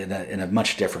 In a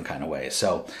much different kind of way.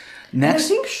 So next, and I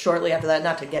think shortly after that,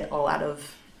 not to get all out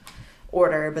of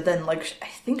order, but then I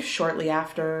think shortly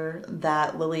after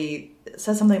that, Lily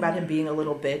says something about him being a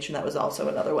little bitch, and that was also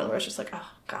another one where it's just oh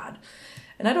God.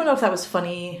 And I don't know if that was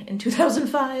funny in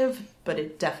 2005, but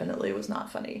it definitely was not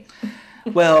funny.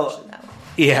 Well,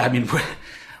 yeah, I mean,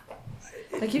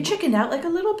 you chickened out like a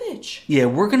little bitch. Yeah,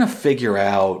 we're gonna figure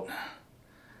out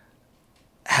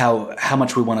how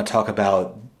much we want to talk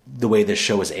about the way this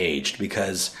show is aged,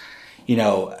 because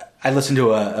I listened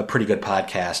to a pretty good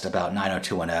podcast about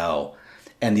 90210,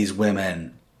 and these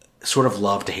women sort of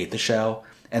love to hate the show,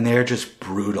 and they're just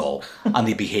brutal on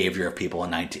the behavior of people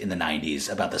in the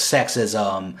 90s about the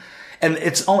sexism, and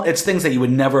it's things that you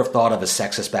would never have thought of as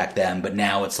sexist back then, but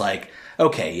now it's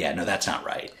okay, yeah, no, that's not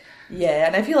right. Yeah,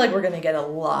 and I feel like we're going to get a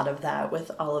lot of that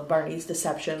with all of Barney's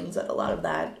deceptions, and a lot of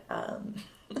that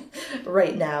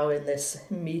right now in this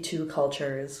Me Too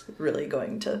culture is really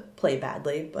going to play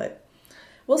badly, but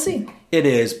we'll see. It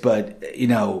is, but,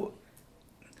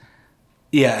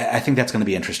 I think that's going to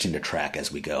be interesting to track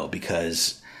as we go,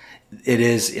 because it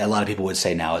is, a lot of people would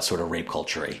say now it's sort of rape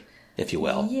culture-y, if you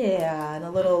will. Yeah, and a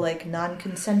little,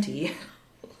 non-consent-y.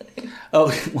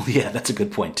 Oh, well, yeah, that's a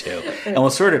good point, too. And we'll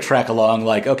sort of track along,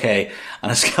 okay, on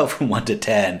a scale from 1 to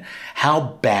 10, how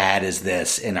bad is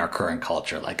this in our current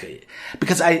culture?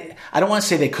 Because I don't want to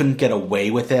say they couldn't get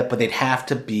away with it, but it'd have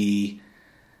to be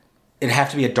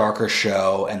a darker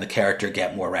show and the character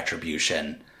get more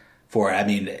retribution for it. I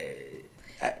mean,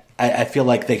 I feel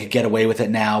like they could get away with it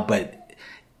now, but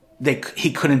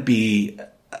he couldn't be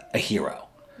a hero.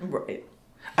 Right.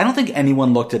 I don't think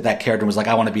anyone looked at that character and was like,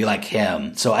 I want to be like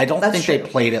him. So I don't think they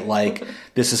played it like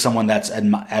this is someone that's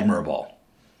admirable.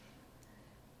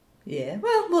 Yeah,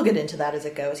 well, we'll get into that as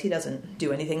it goes. He doesn't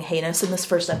do anything heinous in this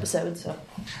first episode, so.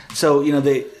 So,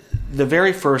 the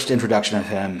very first introduction of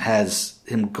him has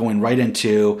him going right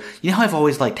into, how I've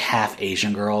always liked half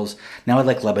Asian girls? Now I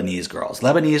like Lebanese girls.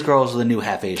 Lebanese girls are the new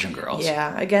half Asian girls.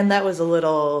 Yeah, again, that was a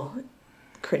little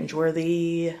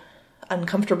cringeworthy,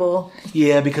 uncomfortable.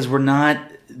 Yeah, because we're not,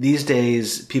 these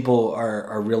days, people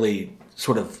are really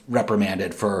sort of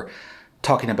reprimanded for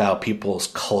talking about people's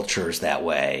cultures that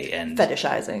way. And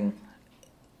fetishizing.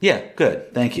 Yeah,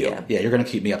 good. Thank you. Yeah. Yeah, you're going to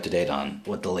keep me up to date on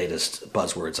what the latest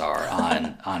buzzwords are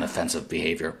on offensive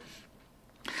behavior.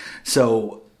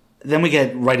 So then we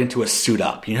get right into a suit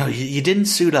up. You didn't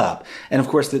suit up. And of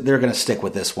course, they're going to stick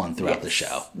with this one throughout the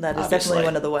show. That is definitely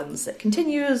one of the ones that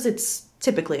continues. It's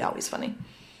typically always funny.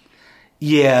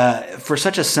 Yeah, for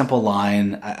such a simple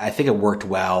line, I think it worked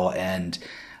well. And,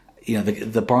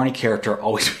 the Barney character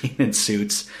always being in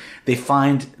suits, they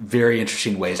find very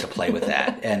interesting ways to play with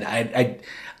that. And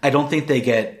I don't think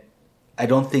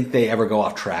they ever go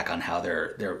off track on how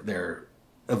they're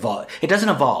evolve. It doesn't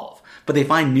evolve, but they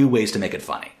find new ways to make it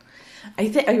funny.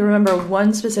 I remember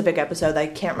one specific episode. I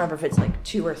can't remember if it's like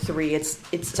 2 or 3.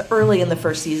 It's early in the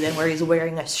first season where he's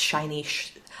wearing a shiny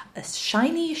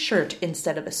shirt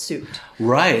instead of a suit.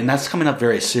 Right, and that's coming up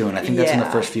very soon. I think that's in the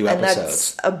first few episodes. And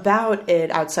that's about it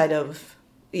outside of,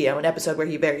 an episode where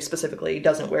he very specifically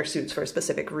doesn't wear suits for a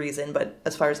specific reason, but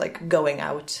as far as like going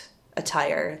out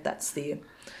attire, that's the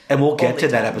And we'll get to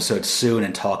that episode soon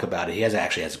and talk about it. He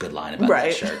actually has a good line about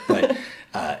that shirt, but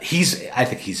I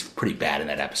think he's pretty bad in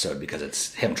that episode because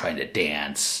it's him trying to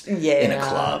dance in a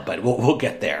club, but we'll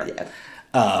get there.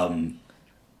 Yeah.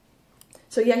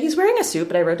 So yeah, he's wearing a suit,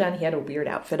 but I wrote down he had a weird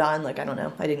outfit on. Like, I don't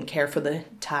know. I didn't care for the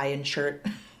tie and shirt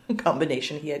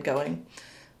combination he had going.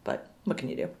 But what can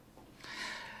you do?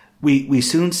 We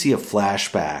soon see a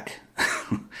flashback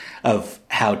of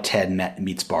how Ted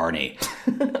meets Barney.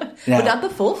 But not the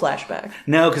full flashback.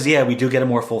 No, because, we do get a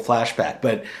more full flashback.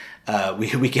 But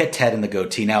we get Ted in the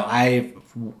goatee. Now, I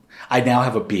now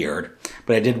have a beard,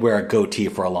 but I did wear a goatee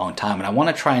for a long time. And I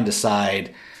want to try and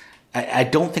decide... I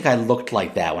don't think I looked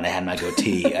like that when I had my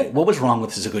goatee. What was wrong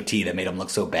with his goatee that made him look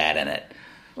so bad in it?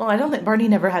 Well, I don't think Barney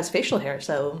never has facial hair,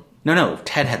 so... No,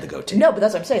 Ted had the goatee. No, but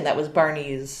that's what I'm saying. That was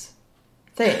Barney's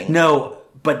thing. No,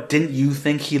 but didn't you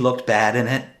think he looked bad in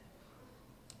it?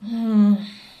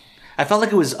 I felt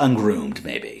like it was ungroomed,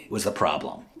 maybe, was the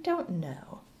problem. I don't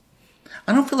know.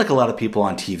 I don't feel like a lot of people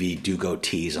on TV do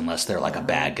goatees unless they're like a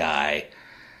bad guy.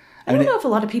 I don't know if a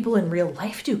lot of people in real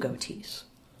life do goatees.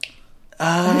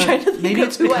 I'm trying to think maybe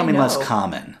it's becoming less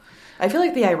common. I feel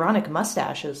like the ironic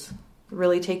mustache has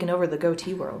really taken over the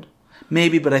goatee world.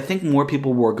 Maybe, but I think more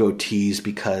people wore goatees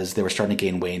because they were starting to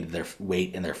gain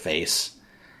weight in their face.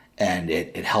 And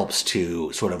it helps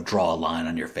to sort of draw a line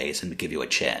on your face and to give you a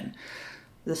chin.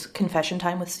 This confession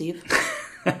time with Steve.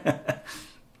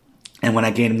 And when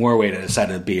I gained more weight, I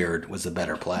decided a beard was a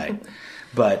better play.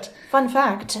 But fun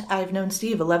fact, I've known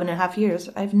Steve 11 and a half years.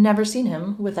 I've never seen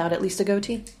him without at least a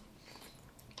goatee.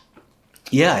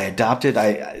 Yeah, I adopted...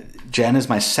 Jen is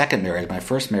my second marriage. My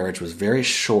first marriage was very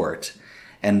short,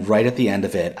 and right at the end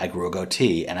of it, I grew a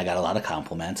goatee, and I got a lot of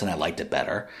compliments, and I liked it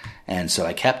better, and so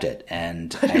I kept it.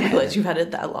 And I didn't realize you've had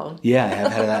it that long. Yeah, I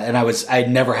have had that, and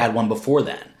I'd never had one before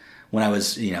then. When I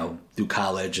was, through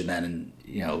college, and then,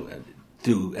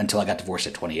 through until I got divorced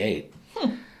at 28,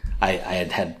 I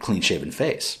had clean-shaven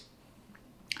face.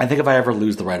 I think if I ever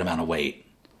lose the right amount of weight,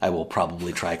 I will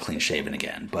probably try clean-shaven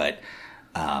again, but...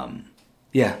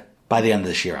 yeah, by the end of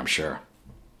this year, I'm sure.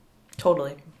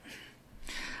 Totally.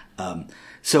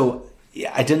 So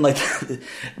yeah, I didn't like that.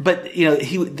 But,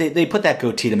 they put that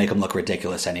goatee to make him look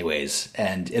ridiculous anyways.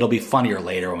 And it'll be funnier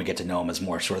later when we get to know him as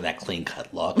more sort of that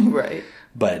clean-cut look. Right.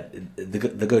 But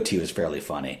the goatee was fairly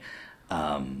funny.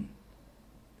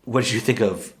 What did you think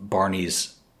of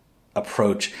Barney's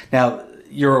approach? Now,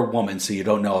 you're a woman, so you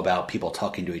don't know about people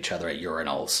talking to each other at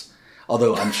urinals.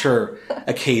 Although I'm sure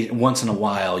once in a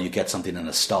while you get something in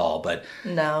a stall, but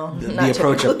no, the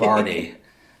approach of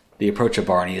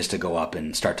Barney, is to go up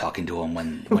and start talking to him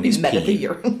when he's met peeing. at the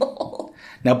urinal.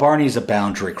 Now Barney's a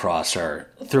boundary crosser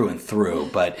through and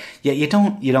through, but yeah, you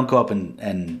don't go up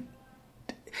and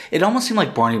it almost seemed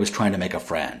like Barney was trying to make a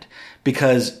friend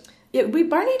because. Yeah,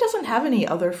 Barney doesn't have any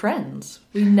other friends.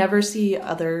 We never see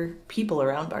other people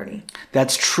around Barney.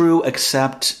 That's true,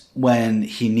 except when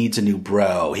he needs a new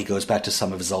bro. He goes back to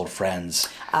some of his old friends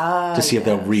to see if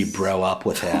they'll re-bro up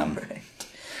with him. Right.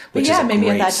 Which but yeah, is a maybe at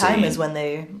great that time scene. is when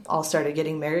they all started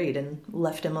getting married and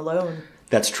left him alone.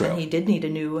 That's true. And he did need a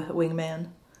new wingman.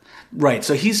 Right,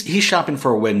 so he's shopping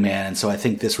for a wingman, and so I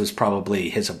think this was probably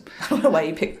his... I don't know why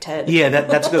you picked Ted. Yeah,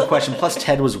 that's a good question. Plus,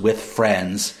 Ted was with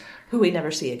friends. Who we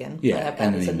never see again. Yeah,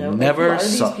 and we never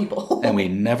saw these people. And we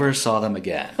never saw them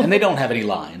again. And they don't have any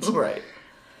lines. Right.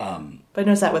 But I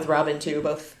noticed that with Robin, too.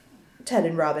 Both Ted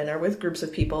and Robin are with groups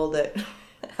of people that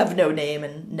have no name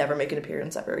and never make an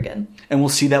appearance ever again. And we'll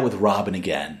see that with Robin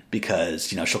again, because,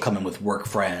 she'll come in with work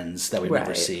friends that we've never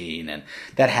Right. seen, and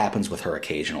that happens with her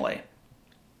occasionally.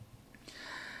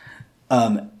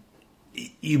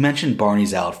 You mentioned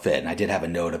Barney's outfit, and I did have a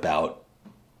note about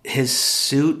his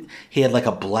suit. He had like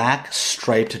a black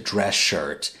striped dress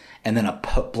shirt and then a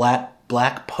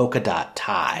black polka dot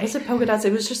tie. Was it polka dots?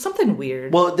 It was just something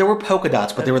weird. Well, there were polka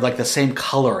dots, but they were like the same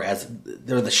color as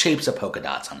they were the shapes of polka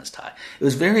dots on his tie. It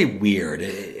was very weird.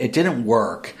 It didn't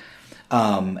work.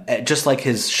 Just like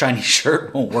his shiny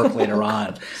shirt won't work later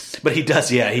on. But he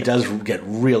does get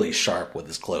really sharp with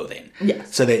his clothing.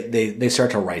 Yes. So they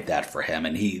start to write that for him,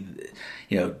 and he,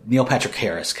 Neil Patrick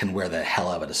Harris can wear the hell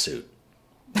out of a suit.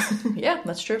 Yeah,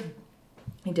 that's true.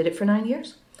 He did it for 9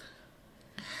 years.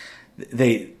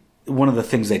 One of the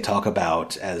things they talk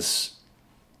about as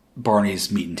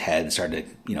Barney's meeting Ted and started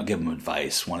to, give him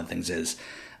advice, one of the things is,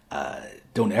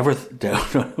 don't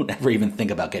ever even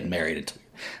think about getting married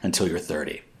until you're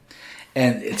 30.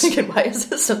 And it's Why is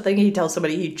this something he tells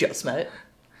somebody he just met?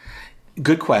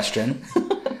 Good question.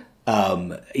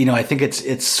 I think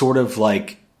it's sort of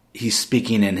like he's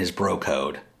speaking in his bro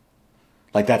code.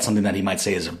 Like that's something that he might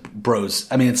say is a bros.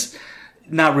 I mean, it's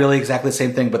not really exactly the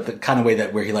same thing, but the kind of way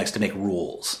that where he likes to make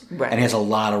rules. Right. And he has a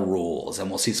lot of rules, and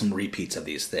we'll see some repeats of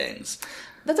these things.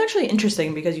 That's actually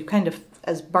interesting because you kind of,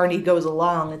 as Barney goes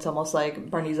along, it's almost like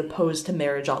Barney's opposed to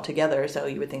marriage altogether. So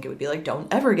you would think it would be like, don't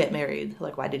ever get married.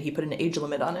 Like, why did he put an age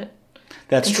limit on it?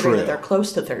 That's Considering true. that they're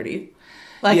close to 30.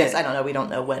 Well, I guess, I don't know. We don't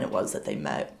know when it was that they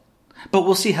met. But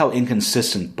we'll see how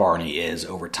inconsistent Barney is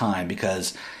over time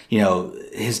because,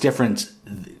 his different,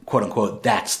 quote unquote,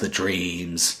 that's the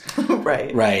dreams.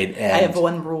 Right. Right. And I have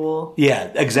one rule.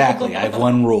 Yeah, exactly. I have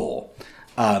one rule.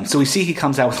 So we see he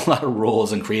comes out with a lot of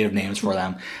rules and creative names for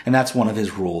them. And that's one of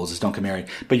his rules is don't get married.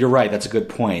 But you're right. That's a good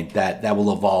point that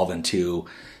will evolve into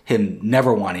him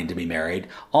never wanting to be married.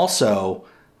 Also,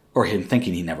 or him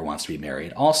thinking he never wants to be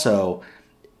married. Also,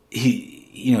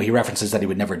 he references that he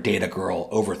would never date a girl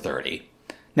over 30.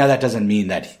 Now, that doesn't mean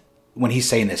that when he's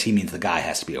saying this, he means the guy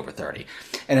has to be over 30.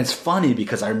 And it's funny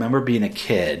because I remember being a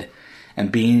kid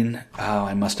and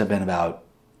I must have been about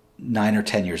 9 or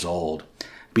 10 years old,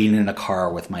 being in a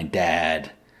car with my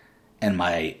dad and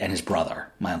his brother,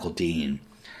 my Uncle Dean.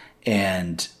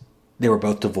 And they were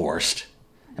both divorced.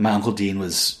 And my Uncle Dean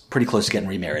was pretty close to getting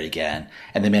remarried again.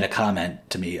 And they made a comment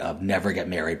to me of never get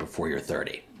married before you're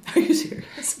 30. Are you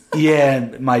serious? Yeah,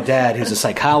 and my dad, who's a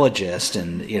psychologist,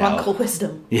 and Uncle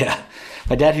Wisdom. Yeah,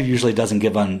 my dad, who usually doesn't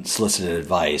give unsolicited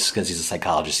advice because he's a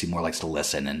psychologist, he more likes to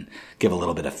listen and give a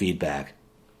little bit of feedback.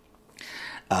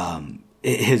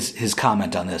 His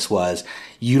comment on this was,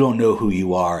 "You don't know who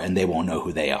you are, and they won't know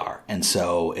who they are, and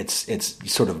so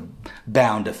it's sort of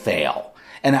bound to fail."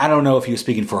 And I don't know if he was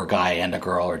speaking for a guy and a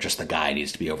girl or just the guy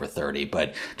needs to be over 30,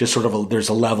 but just sort of there's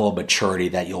a level of maturity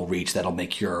that you'll reach that'll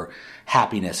make your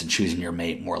happiness in choosing your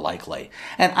mate more likely.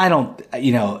 And I don't,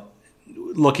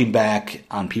 looking back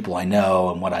on people I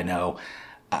know and what I know,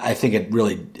 I think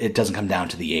it doesn't come down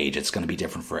to the age. It's going to be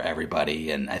different for everybody.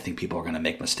 And I think people are going to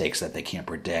make mistakes that they can't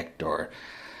predict or...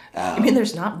 I mean,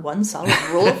 there's not one solid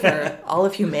rule for all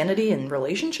of humanity and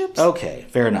relationships? Okay,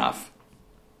 fair enough.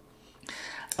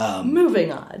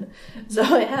 Moving on. So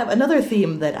I have another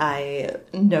theme that I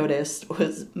noticed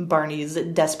was Barney's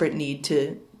desperate need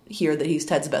to hear that he's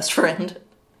Ted's best friend.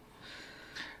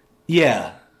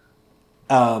 Yeah.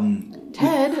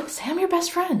 Ted, Sam, your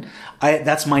best friend.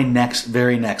 That's my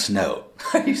very next note.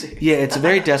 Are you serious? Yeah, it's a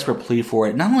very desperate plea for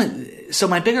it. Not only, so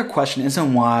my bigger question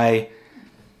isn't why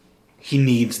he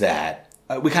needs that.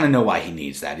 We kind of know why he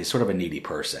needs that. He's sort of a needy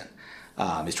person.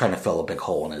 He's trying to fill a big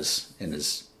hole in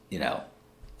his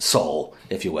soul,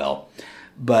 if you will.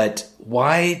 But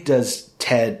why does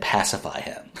Ted pacify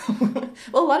him?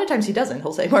 Well, a lot of times he doesn't.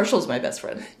 He'll say, Marshall's my best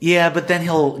friend. Yeah, but then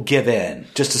he'll give in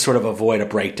just to sort of avoid a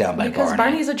breakdown by Barney. Because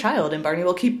Barney's a child and Barney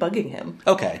will keep bugging him.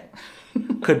 Okay.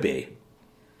 Could be.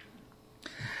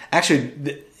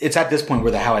 Actually, it's at this point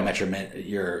where the How I Met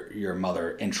Your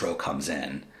Mother intro comes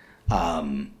in.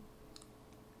 But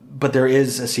there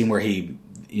is a scene where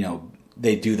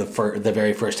they do the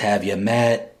very first Have You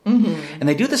Met? Mm-hmm. And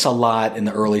they do this a lot in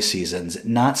the early seasons,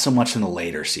 not so much in the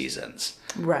later seasons.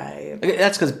 Right.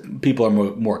 That's because people are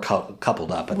more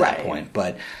coupled up at right. that point.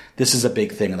 But this is a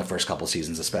big thing in the first couple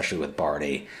seasons, especially with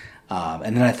Barney.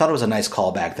 And then I thought it was a nice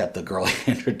callback that the girl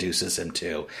he introduces him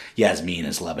to, Yasmin,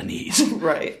 is Lebanese.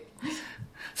 Right.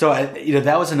 So,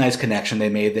 that was a nice connection they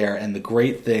made there. And the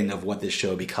great thing of what this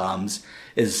show becomes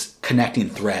is connecting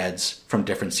threads from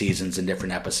different seasons and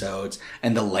different episodes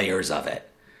and the layers of it.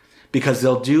 Because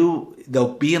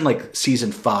they'll be in like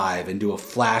season 5 and do a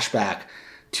flashback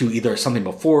to either something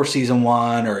before season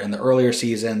 1 or in the earlier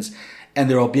seasons. And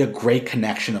there will be a great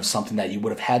connection of something that you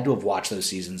would have had to have watched those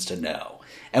seasons to know.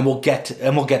 And we'll get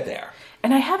there.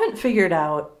 And I haven't figured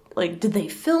out, like, did they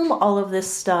film all of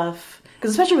this stuff?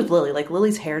 Because especially with Lily, like,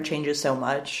 Lily's hair changes so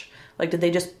much. Like, did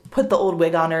they just put the old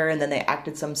wig on her and then they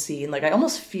acted some scene? Like, I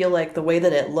almost feel like the way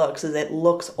that it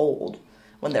looks old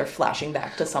when they're flashing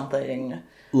back to something.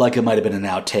 Like it might have been an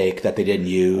outtake that they didn't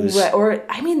use. Right. Or,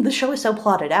 I mean, the show is so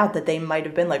plotted out that they might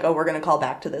have been like, oh, we're going to call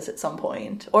back to this at some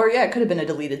point. Or, yeah, it could have been a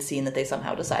deleted scene that they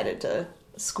somehow decided to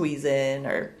squeeze in.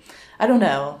 Or, I don't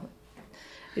know.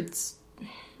 It's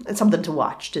something to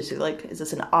watch to see, like, is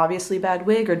this an obviously bad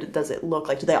wig, or does it look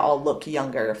like, do they all look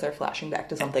younger if they're flashing back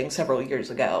to something several years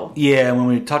ago? Yeah, when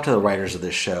we talk to the writers of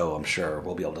this show, I'm sure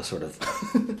we'll be able to sort of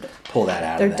pull that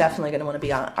out They're of them. definitely going to want to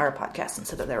be on our podcast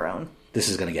instead of their own. This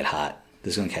is going to get hot.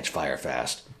 This is going to catch fire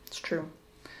fast. It's true.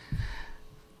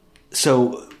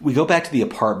 So we go back to the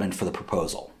apartment for the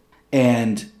proposal.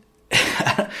 And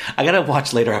I got to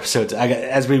watch later episodes.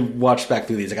 As we watch back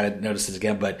through these, I got to notice this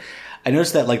again, but I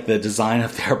noticed that, like, the design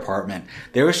of their apartment,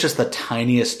 there was just the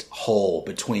tiniest hole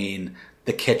between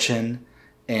the kitchen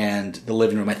and the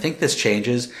living room. I think this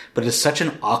changes, but it's such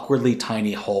an awkwardly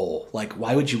tiny hole. Like,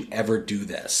 why would you ever do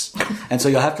this? And so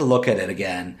you'll have to look at it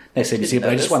again next time you see it, but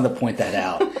I just wanted to point that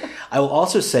out. I will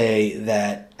also say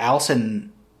that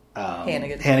Allison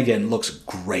Hannigan looks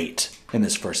great in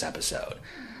this first episode.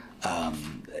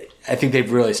 I think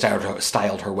they've really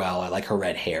styled her well. I like her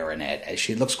red hair in it.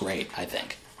 She looks great, I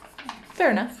think. Fair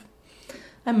enough.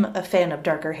 I'm a fan of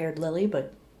darker-haired Lily,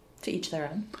 but to each their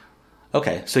own.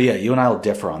 Okay, so yeah, you and I will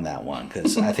differ on that one,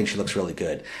 because I think she looks really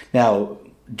good. Now,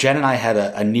 Jen and I had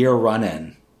a near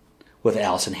run-in with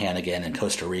Allison Hannigan in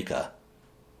Costa Rica.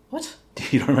 What?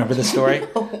 You don't remember the story?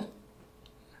 No.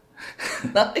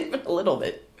 Not even a little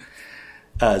bit.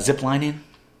 Ziplining?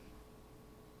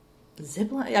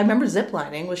 Zipline? I remember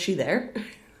ziplining. Was she there?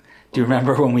 Do you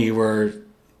remember when we were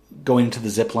going to the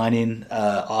ziplining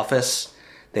office?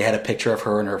 They had a picture of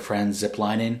her and her friends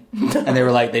ziplining. And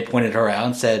they pointed her out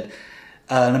and said,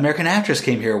 an American actress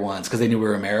came here once, because they knew we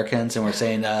were Americans, and were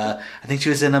saying, I think she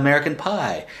was in American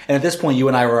Pie. And at this point, you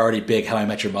and I were already big How I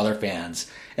Met Your Mother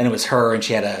fans. And it was her, and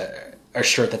she had a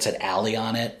shirt that said Allie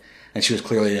on it. And she was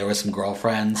clearly there with some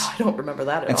girlfriends. I don't remember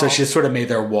that at all. And so she sort of made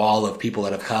their wall of people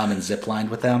that have come and ziplined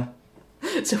with them.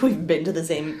 So we've been to the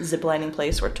same ziplining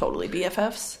place. We're totally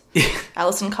BFFs.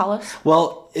 Allison Collis.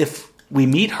 Well, if we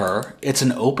meet her, it's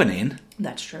an opening.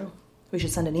 That's true. We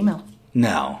should send an email.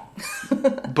 No.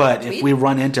 But if we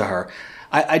run into her,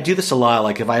 I do this a lot.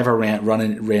 Like, if I ever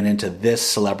ran into this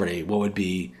celebrity, what would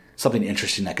be something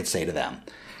interesting I could say to them?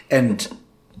 And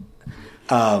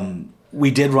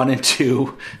we did run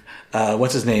into,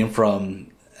 what's his name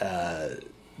from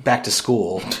Back to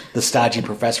School, the stodgy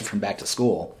professor from Back to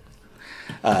School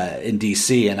in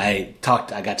D.C., and I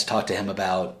got to talk to him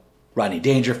about Rodney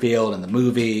Dangerfield and the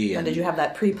movie. And did you have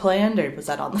that pre-planned, or was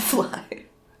that on the fly?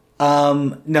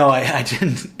 No, I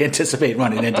didn't anticipate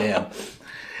running into him.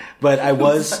 But I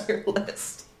was... on your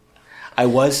list.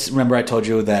 Remember I told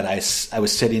you that I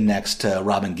was sitting next to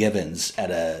Robin Givens at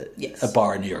a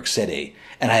bar in New York City,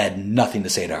 and I had nothing to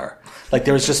say to her. Like,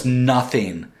 there was just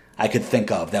nothing I could think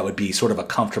of that would be sort of a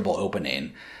comfortable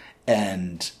opening.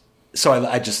 And so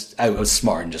I was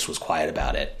smart and just was quiet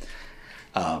about it.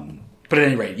 But at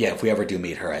any rate, yeah, if we ever do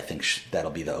meet her, I think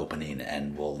that'll be the opening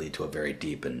and will lead to a very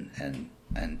deep and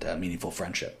meaningful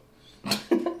friendship.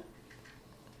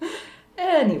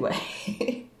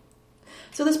 Anyway,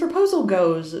 so this proposal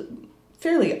goes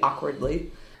fairly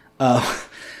awkwardly.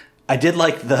 I did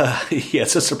like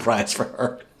it's a surprise for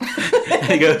her.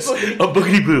 And he goes, oh,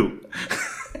 boogity boo.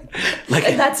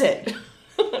 And that's it.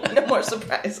 No more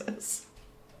surprises.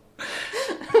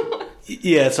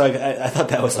 Yeah, so I thought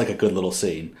that was like a good little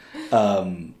scene.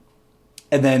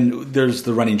 And then there's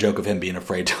the running joke of him being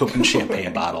afraid to open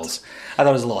champagne bottles. I thought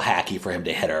it was a little hacky for him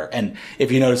to hit her. And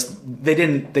if you notice, they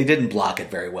didn't block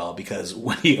it very well, because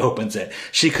when he opens it,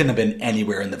 she couldn't have been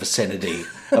anywhere in the vicinity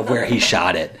of where he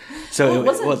shot it. So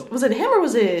was it him, or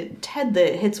was it Ted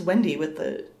that hits Wendy with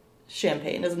the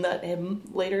champagne? Isn't that him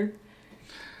later?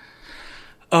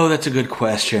 Oh, that's a good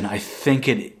question. I think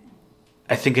it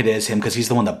is him, because he's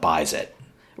the one that buys it.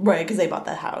 Right, because they bought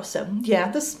that house. So, yeah,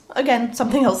 this, again,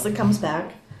 something else that comes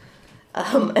back.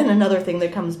 And another thing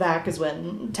that comes back is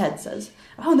when Ted says,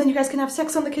 "Oh, and then you guys can have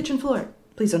sex on the kitchen floor."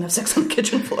 Please don't have sex on the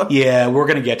kitchen floor. Yeah, we're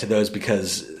going to get to those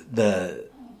because the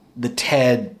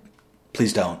Ted,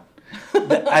 please don't.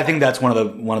 I think that's one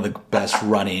of the best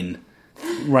running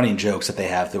jokes that they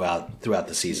have throughout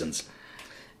the seasons.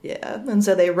 Yeah, and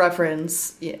so they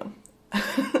reference,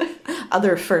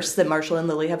 other firsts that Marshall and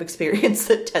Lily have experienced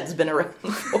that Ted's been around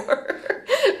for,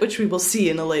 which we will see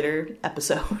in a later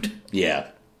episode. Yeah,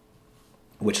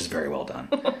 which is very well done.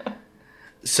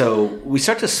 So we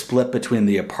start to split between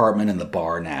the apartment and the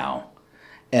bar now,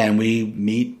 and we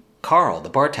meet Carl, the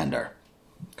bartender.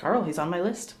 Carl, he's on my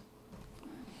list.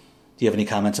 Do you have any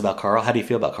comments about Carl? How do you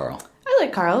feel about Carl? I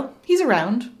like Carl. He's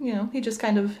around. He just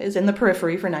kind of is in the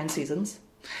periphery for 9 seasons.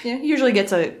 Yeah, he usually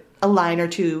gets a line or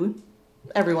two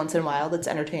every once in a while that's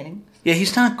entertaining. Yeah,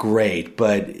 he's not great,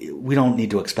 but we don't need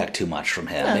to expect too much from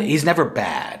him. Yeah. He's never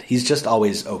bad. He's just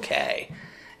always okay.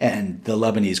 And the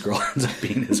Lebanese girl ends up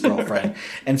being his girlfriend.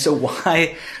 And so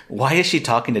why is she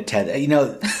talking to Ted?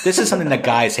 This is something that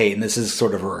guys hate, and this is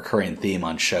sort of a recurring theme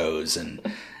on shows and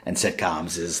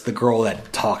sitcoms, is the girl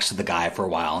that talks to the guy for a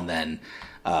while and then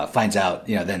finds out,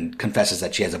 then confesses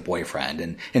that she has a boyfriend.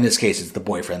 And in this case, it's the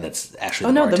boyfriend that's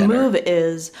actually the bartender. The move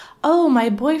is, my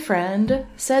boyfriend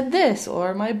said this,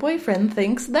 or my boyfriend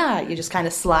thinks that. You just kind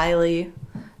of slyly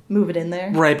move it in there.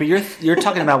 Right, but you're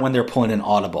talking about when they're pulling an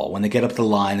audible, when they get up the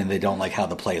line and they don't like how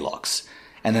the play looks.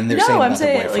 And then they're saying about the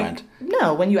boyfriend.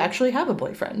 When you actually have a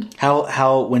boyfriend.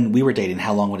 How when we were dating,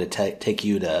 how long would it take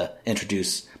you to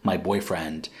introduce my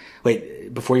boyfriend?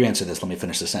 Wait, before you answer this, let me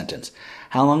finish the sentence.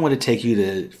 How long would it take you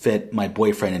to fit my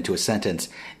boyfriend into a sentence?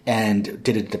 And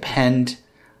did it depend?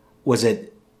 Did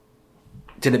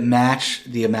it match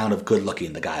the amount of good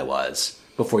looking the guy was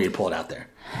before you pull it out there?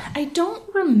 I don't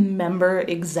remember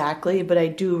exactly, but I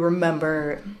do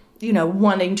remember,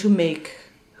 wanting to make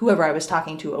whoever I was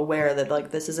talking to aware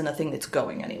that, this isn't a thing that's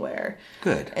going anywhere.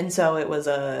 Good. And so it was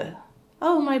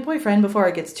my boyfriend, before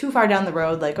it gets too far down the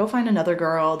road, go find another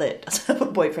girl that doesn't have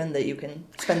a boyfriend that you can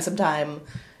spend some time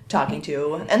talking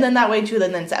to. And then that way, too,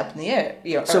 then it's up in the air.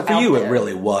 So for you, it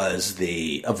really was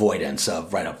the avoidance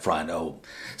of right up front,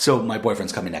 so my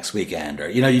boyfriend's coming next weekend, or,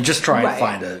 you just try and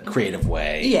find a creative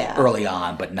way early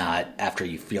on, but not after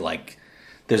you feel like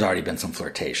there's already been some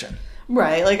flirtation.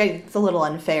 Right. It's a little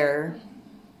unfair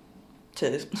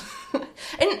to...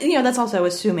 and, that's also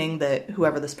assuming that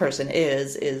whoever this person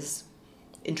is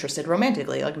interested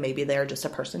romantically. Maybe they're just a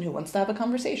person who wants to have a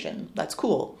conversation. That's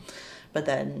cool. But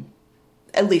then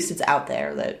at least it's out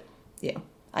there that,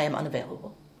 I am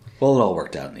unavailable. Well, it all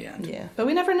worked out in the end. Yeah. But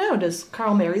we never know. Does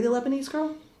Carl marry the Lebanese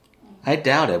girl? I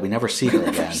doubt it. We never see her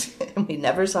again. We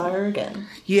never saw her again.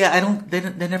 Yeah,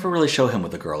 They never really show him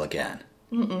with a girl again.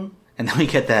 Mm-mm. And then we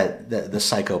get the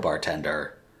psycho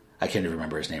bartender. I can't even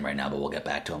remember his name right now, but we'll get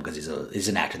back to him because he's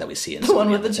an actor that we see in the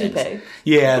one with the toupee.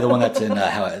 Yeah, the one that's in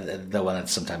the one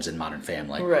that's sometimes in Modern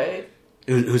Family. Right.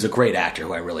 Who's a great actor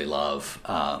who I really love,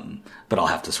 but I'll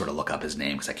have to sort of look up his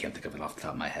name because I can't think of it off the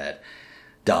top of my head.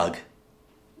 Doug.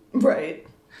 Right.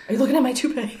 Are you looking at my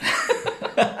toupee?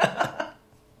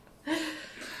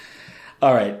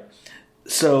 All right.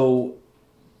 So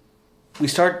we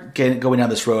start going down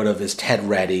this road of, is Ted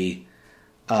ready?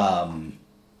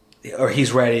 Or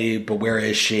he's ready, but where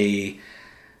is she?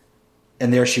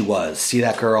 And there she was. See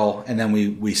that girl? And then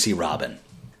we see Robin.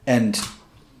 And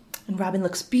Robin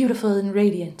looks beautiful and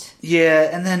radiant. Yeah,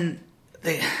 and then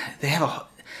they have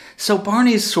so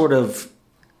Barney's sort of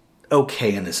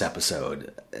okay in this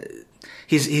episode.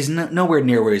 He's nowhere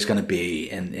near where he's going to be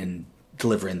in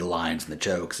delivering the lines and the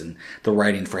jokes and the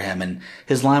writing for him. And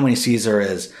his line when he sees her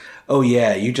is, "Oh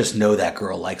yeah, you just know that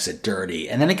girl likes it dirty."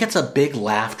 And then it gets a big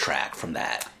laugh track from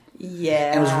that.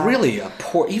 Yeah. And it was really a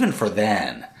poor, even for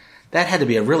then, that had to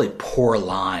be a really poor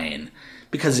line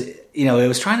because,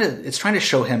 it's trying to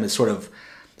show him as sort of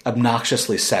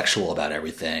obnoxiously sexual about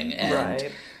everything.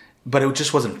 And, but it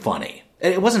just wasn't funny.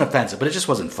 It wasn't offensive, but it just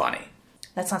wasn't funny.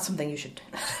 That's not something you should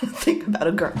think about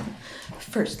a girl.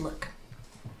 First look.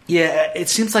 Yeah, it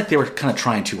seems like they were kind of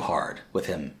trying too hard with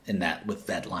him with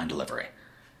that line delivery.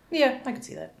 Yeah, I can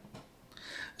see that.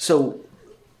 So,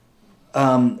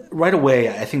 right away,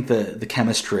 I think the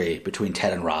chemistry between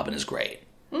Ted and Robin is great.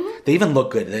 Mm-hmm. They even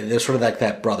look good. They're sort of like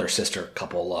that brother-sister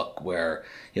couple look where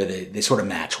they sort of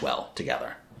match well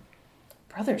together.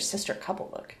 Brother-sister couple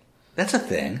look? That's a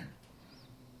thing.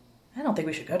 I don't think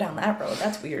we should go down that road.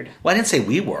 That's weird. Well, I didn't say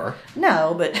we were.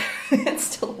 No, but it's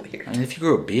still weird. I mean, if you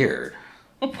grew a beard.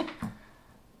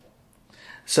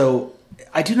 So,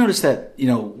 I do notice that,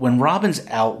 when Robin's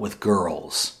out with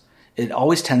girls, it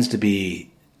always tends to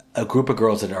be a group of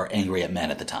girls that are angry at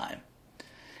men at the time.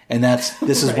 And this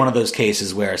is Right. one of those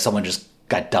cases where someone just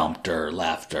got dumped or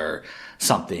left or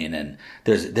something, and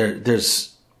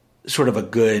there's sort of a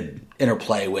good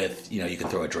interplay with, you can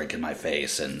throw a drink in my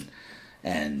face, and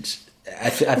I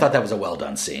thought that was a well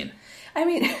done scene. I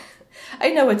mean, I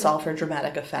know it's all for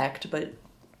dramatic effect, but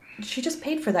she just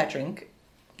paid for that drink.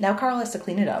 Now Carl has to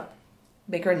clean it up.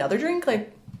 Make her another drink?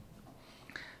 Like,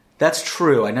 That's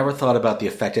true. I never thought about the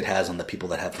effect it has on the people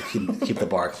that have to keep the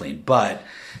bar clean. But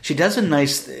she does a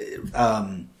nice...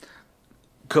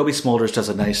 Kobe Smulders does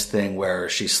a nice thing where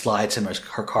she slides him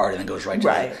her card and then goes right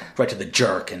to the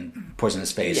jerk and pours in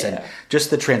his face. Yeah. And just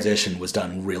the transition was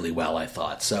done really well, I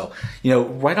thought. So,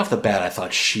 right off the bat, I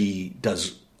thought she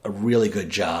does a really good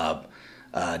job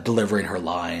delivering her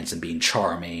lines and being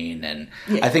charming. And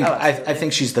Yeah. I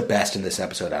think she's the best in this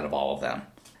episode out of all of them.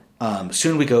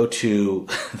 Soon we go to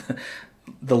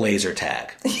the laser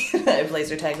tag. I have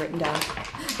laser tag written down.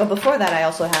 But before that, I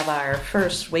also have our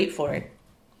first wait for it,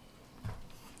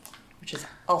 which is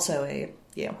also a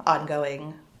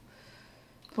ongoing.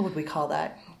 What would we call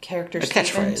that? Character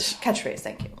statement? Catchphrase.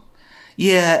 Thank you.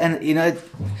 Yeah, and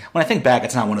when I think back,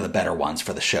 it's not one of the better ones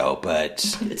for the show,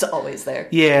 but It's always there.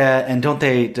 yeah. And don't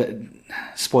they?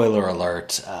 Spoiler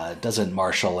alert! Doesn't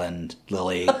Marshall and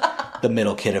Lily, the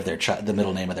middle kid of the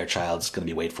middle name of their child, is going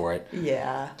to be wait for it?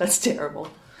 Yeah, that's terrible.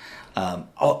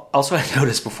 Also, I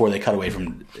noticed before they cut away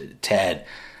from Ted,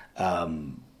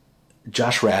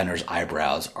 Josh Radnor's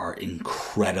eyebrows are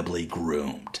incredibly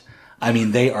groomed. I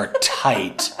mean, they are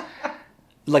tight.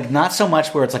 Like, not so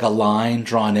much where it's like a line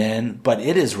drawn in, but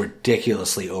it is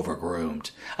ridiculously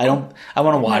overgroomed. I want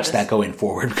to watch that going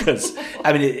forward because,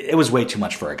 I mean, it was way too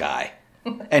much for a guy.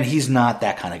 And he's not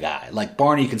that kind of guy. Like,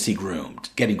 Barney you can see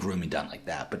getting grooming done like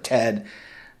that. But Ted,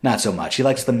 not so much. He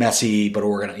likes the messy but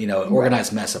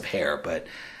organized mess of hair, but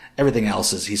everything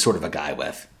else he's sort of a guy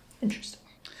with. Interesting.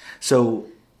 So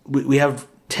we have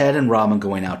Ted and Robin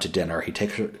going out to dinner. He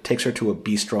takes her to a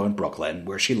bistro in Brooklyn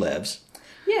where she lives.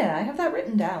 Yeah, I have that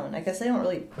written down. I guess they don't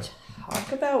really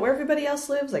talk about where everybody else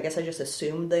lives. I guess I just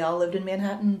assumed they all lived in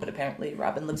Manhattan, but apparently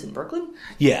Robin lives in Brooklyn.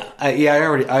 Yeah,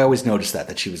 I always noticed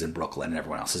that she was in Brooklyn and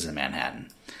everyone else is in Manhattan.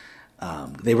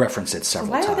 They reference it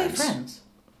several times. Why are they friends?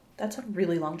 That's a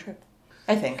really long trip.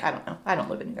 I think. I don't know. I don't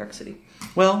live in New York City.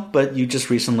 Well, but you just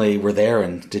recently were there,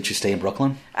 and did you stay in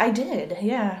Brooklyn? I did,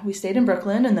 yeah. We stayed in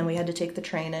Brooklyn, and then we had to take the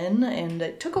train in, and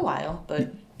it took a while,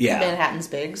 but yeah. Manhattan's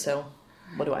big, so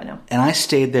what do I know? And I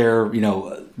stayed there,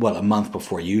 a month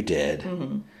before you did,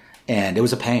 and it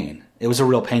was a pain. It was a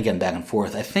real pain getting back and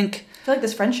forth. I feel like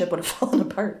this friendship would have fallen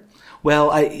apart.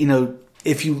 Well,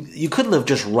 if you could live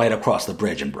just right across the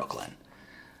bridge in Brooklyn.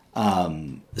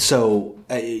 So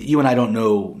you and I don't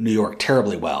know New York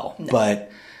terribly well, no.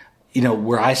 But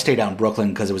where I stayed out in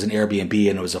Brooklyn because it was an Airbnb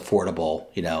and it was affordable.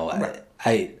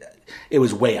 Right. It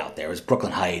was way out there. It was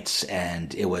Brooklyn Heights,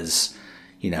 and it was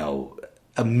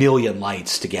a million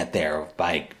lights to get there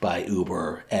by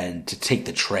Uber and to take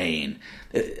the train.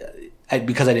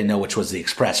 Because I didn't know which was the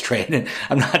express train, and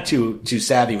I'm not too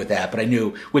savvy with that, but I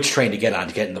knew which train to get on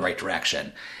to get in the right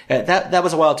direction. That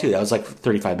was a while too. That was like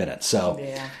 35 minutes. So,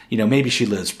 yeah. Maybe she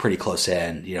lives pretty close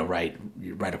in,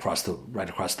 right across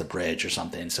the bridge or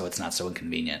something. So it's not so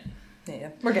inconvenient. Yeah,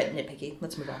 we're getting nitpicky.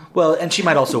 Let's move on. Well, and she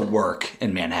might also work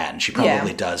in Manhattan. She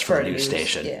probably does for the news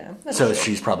station. Yeah, so true.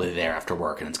 She's probably there after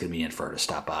work, and it's convenient for her to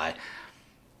stop by.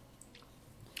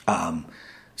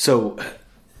 So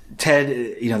Ted,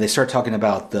 they start talking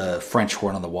about the French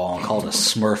horn on the wall and call it a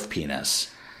Smurf penis.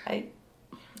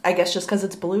 I guess just because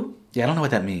it's blue? Yeah, I don't know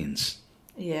what that means.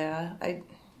 Yeah,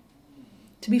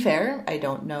 to be fair, I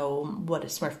don't know what a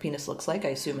Smurf penis looks like. I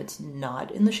assume it's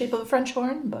not in the shape of a French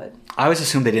horn, but... I always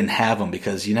assumed they didn't have them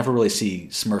because you never really see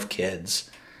Smurf kids,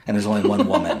 and there's only one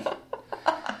woman.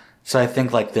 So I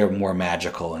think they're more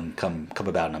magical and come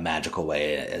about in a magical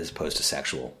way as opposed to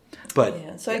sexual. But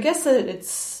yeah, so I guess that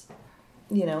it's,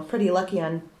 pretty lucky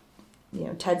on,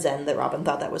 Ted's end that Robin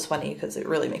thought that was funny because it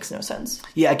really makes no sense.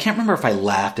 Yeah, I can't remember if I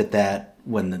laughed at that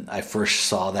when I first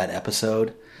saw that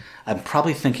episode. I'm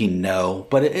probably thinking no,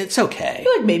 but it's okay. I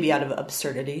feel like maybe out of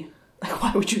absurdity. Like,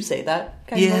 why would you say that?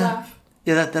 Kind of a laugh.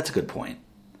 Yeah, that's a good point.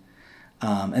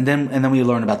 And then we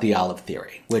learn about the olive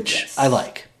theory, which I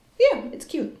like. Yeah, it's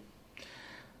cute.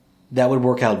 That would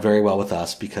work out very well with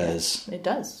us because... It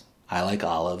does. I like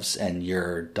olives and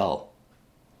you're dull.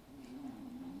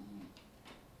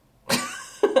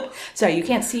 Sorry, you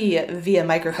can't see via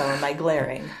microphone my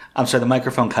glaring. I'm sorry, the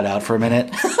microphone cut out for a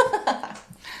minute.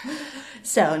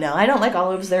 So, no, I don't like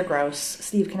olives. They're gross.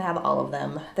 Steve can have all of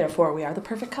them. Therefore, we are the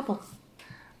perfect couple.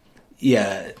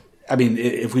 Yeah, I mean,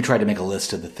 if we tried to make a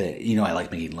list of the things... I like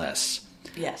making lists.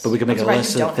 Yes. But we can make I'm a surprised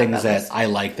list you of don't have things that list. I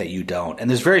like that you don't. And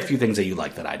there's very few things that you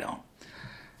like that I don't.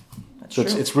 That's So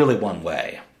true. it's really one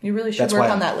way. You really should work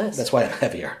on that list. That's why I'm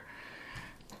heavier.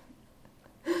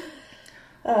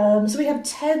 So we have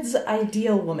Ted's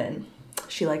ideal woman.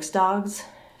 She likes dogs.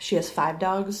 She has 5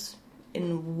 dogs.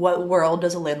 In what world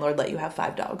does a landlord let you have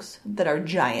 5 dogs that are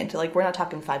giant? Like, we're not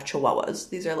talking 5 chihuahuas.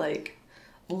 These are like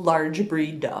large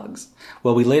breed dogs.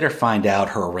 Well, we later find out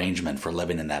her arrangement for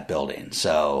living in that building.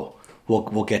 So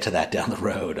we'll get to that down the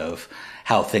road of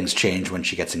how things change when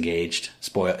she gets engaged.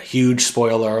 Huge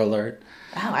spoiler alert.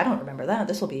 Wow, I don't remember that.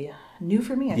 This will be new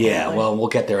for me. I Yeah, think. well, we'll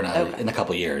get there in a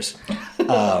couple of years.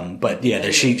 But yeah,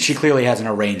 she clearly has an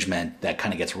arrangement that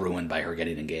kind of gets ruined by her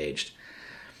getting engaged.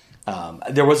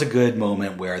 There was a good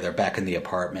moment where they're back in the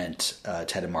apartment,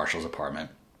 Ted and Marshall's apartment,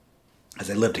 as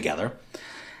they live together.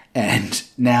 And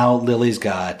now Lily's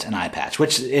got an eye patch,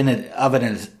 which in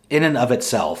and of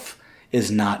itself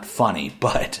is not funny,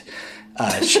 but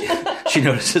she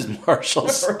notices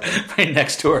Marshall's right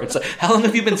next to her. It's like, how long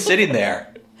have you been sitting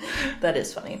there? That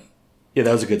is funny. Yeah,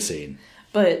 that was a good scene.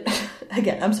 But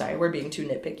again, I'm sorry, we're being too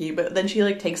nitpicky. But then she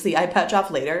like takes the eye patch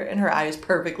off later, and her eye is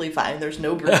perfectly fine. There's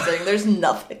no bruising. There's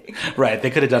nothing. Right, they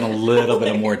could have done a little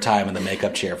bit of more time in the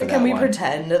makeup chair for that Can we one.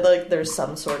 pretend that like there's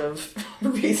some sort of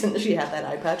reason she had that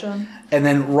eye patch on? And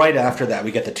then right after that,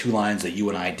 we get the 2 lines that you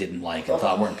and I didn't like and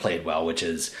thought weren't played well, which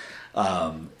is,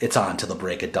 "It's on till the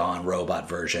break of dawn," robot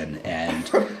version, and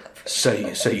so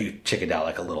you chickened out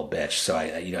like a little bitch. So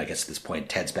I guess at this point,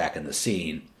 Ted's back in the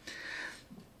scene.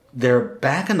 They're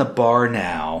back in the bar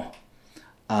now,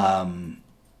 and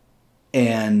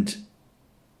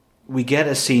we get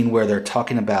a scene where they're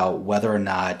talking about whether or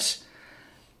not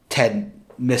Ted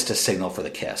missed a signal for the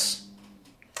kiss.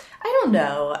 I don't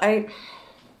know. I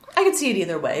could see it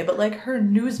either way, but like her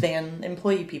news van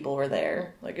employee people were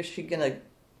there. Like, is she gonna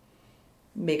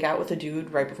make out with a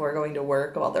dude right before going to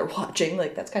work while they're watching?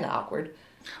 Like, that's kind of awkward.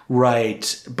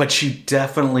 Right, but she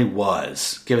definitely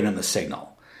was giving him the signal.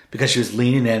 Because she was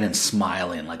leaning in and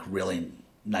smiling like really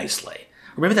nicely.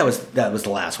 Or maybe that was the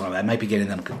last one. I might be getting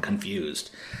them confused.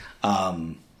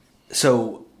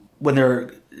 So when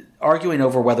they're arguing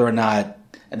over whether or not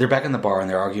they're back in the bar and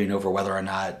they're arguing over whether or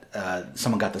not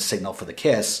someone got the signal for the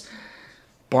kiss,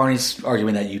 Barney's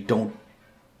arguing that you don't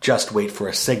just wait for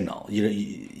a signal.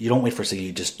 You don't wait for a signal.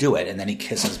 You just do it, and then he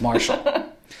kisses Marshall.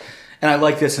 And I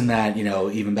like this in that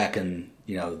even back in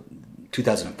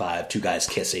 2005, 2 guys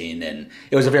kissing, and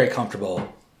it was a very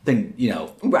comfortable thing,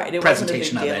 right, it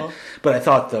presentation wasn't a big of deal. it. But I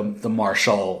thought the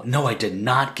Marshall, no, I did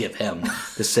not give him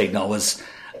the signal, was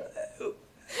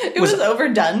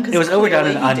overdone. It was overdone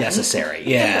and unnecessary.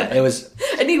 Yeah, it was.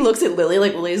 And he looks at Lily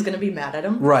like Lily's going to be mad at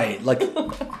him. Right, like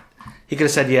he could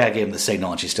have said, "Yeah, I gave him the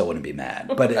signal," and she still wouldn't be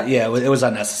mad. But yeah, it was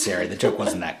unnecessary. The joke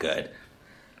wasn't that good.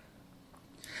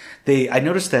 I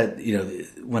noticed that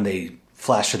when they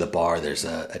flash to the bar, there's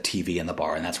a TV in the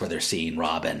bar, and that's where they're seeing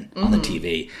Robin on the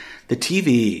TV. The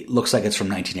TV looks like it's from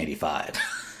 1985.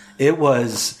 It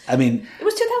was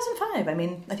 2005.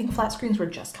 I think flat screens were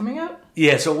just coming out.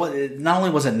 Yeah, so not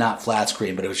only was it not flat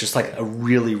screen, but it was just like a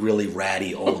really, really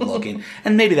ratty old looking.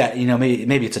 And maybe that,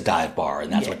 maybe it's a dive bar,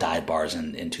 and that's what dive bars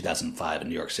in 2005 in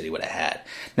New York City would have had.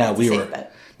 Now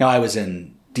I was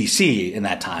in DC in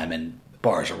that time, and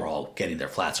bars were all getting their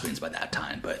flat screens by that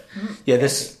time. But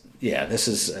this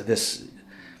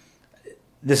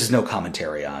is no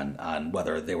commentary on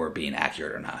whether they were being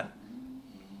accurate or not.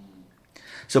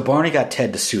 So Barney got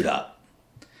Ted to suit up.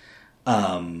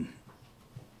 Well,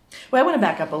 I want to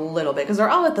back up a little bit because they're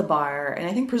all at the bar, and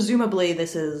I think presumably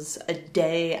this is a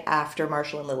day after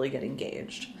Marshall and Lily get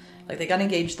engaged. Like, they got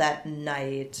engaged that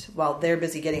night. While they're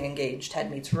busy getting engaged,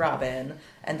 Ted meets Robin,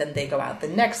 and then they go out the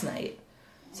next night.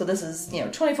 So this is,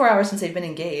 24 hours since they've been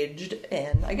engaged,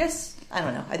 and I guess, I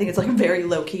don't know, I think it's like very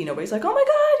low-key. Nobody's like, oh my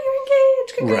god, you're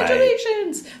engaged,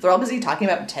 congratulations! Right. They're all busy talking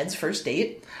about Ted's first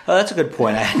date. Oh, that's a good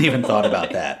point. I hadn't even thought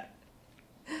about that.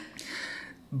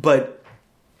 But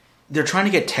they're trying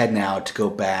to get Ted now to go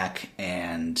back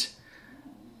and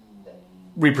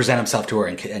represent himself to her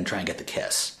and try and get the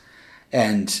kiss.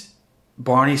 And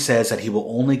Barney says that he will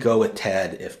only go with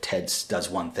Ted if Ted does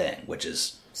one thing, which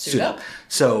is suit up.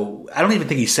 So I don't even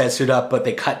think he said suit up, but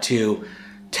they cut to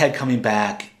Ted coming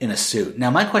back in a suit. Now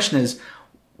my question is,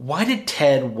 why did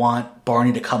Ted want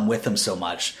Barney to come with him so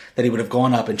much that he would have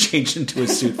gone up and changed into a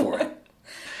suit for it?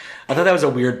 I thought that was a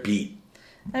weird beat.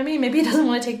 Maybe he doesn't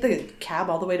want to take the cab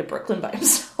all the way to Brooklyn by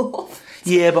himself.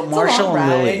 Yeah, but Marshall and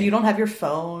Lily... You don't have your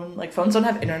phone. Like, phones don't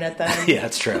have internet then. Yeah,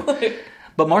 that's true.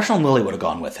 But Marshall and Lily would have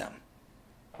gone with him.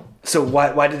 So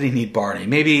why did he need Barney?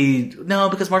 Maybe, no,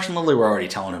 because Marshall and Lily were already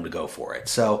telling him to go for it.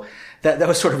 So that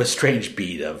was sort of a strange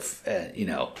beat of, at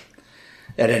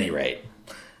any rate.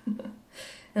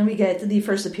 Then we get the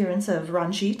first appearance of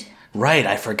Ranjit. Right,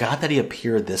 I forgot that he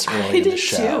appeared this early in the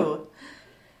show. I did too.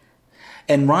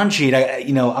 And Ranjit,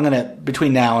 I'm going to,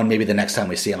 between now and maybe the next time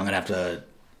we see him, I'm going to have to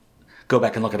go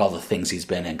back and look at all the things he's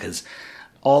been in, because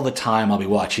all the time I'll be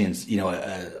watching,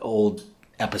 an old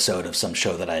episode of some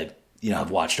show that I,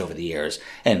 have watched over the years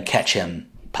and catch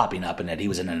him popping up in it. He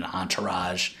was in an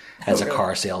Entourage as a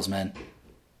car salesman.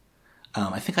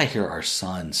 I think I hear our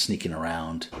son sneaking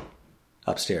around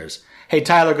upstairs. Hey,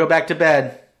 Tyler, go back to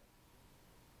bed.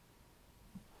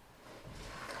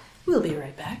 We'll be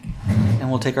right back. And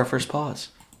we'll take our first pause.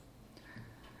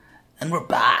 And we're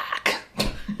back.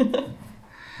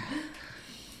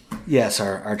 Yes,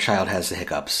 our child has the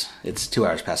hiccups. It's 2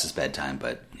 hours past his bedtime,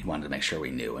 but he wanted to make sure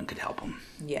we knew and could help him.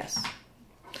 Yes.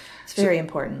 It's very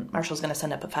important. Marshall's going to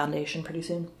send up a foundation pretty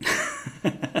soon.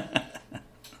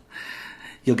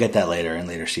 You'll get that later in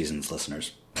later seasons,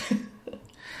 listeners.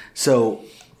 So,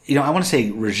 I want to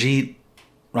say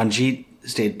Ranjit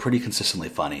stayed pretty consistently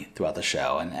funny throughout the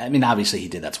show. And I mean, obviously he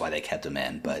did. That's why they kept him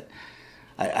in. But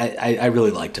I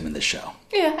really liked him in this show.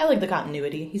 Yeah, I like the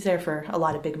continuity. He's there for a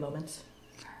lot of big moments.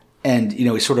 And,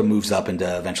 he sort of moves up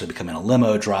into eventually becoming a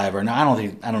limo driver. Now,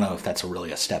 I don't know if that's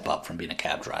really a step up from being a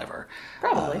cab driver.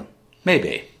 Probably.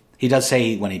 Maybe. He does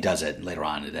say when he does it later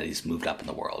on that he's moved up in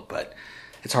the world, but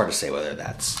it's hard to say whether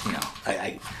that's,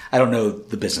 I don't know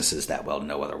the businesses that well to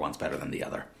know whether one's better than the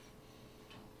other.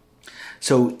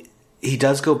 So he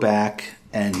does go back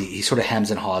and he sort of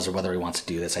hems and haws or whether he wants to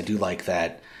do this. I do like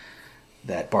that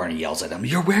Barney yells at him,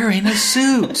 "You're wearing a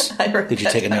suit." Did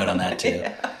you take a note on that too?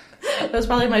 Yeah. That was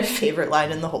probably my favorite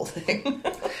line in the whole thing.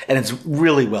 And it's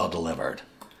really well delivered.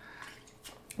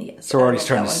 Yes. So we're already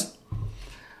starting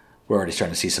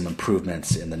to see some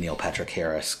improvements in the Neil Patrick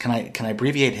Harris. Can I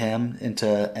abbreviate him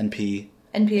into NPH?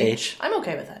 NPH. I'm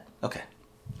okay with that. Okay,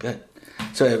 good.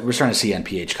 So we're starting to see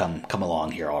NPH come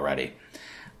along here already.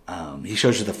 He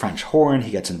shows her the French horn.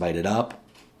 He gets invited up,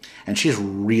 and she's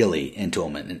really into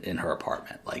him in her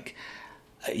apartment. Like,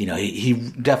 he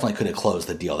definitely could have closed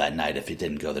the deal that night if it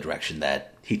didn't go the direction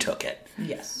that he took it.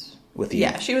 Yes.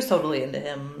 Yeah, she was totally into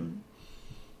him.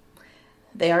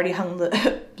 They already hung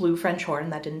the blue French horn.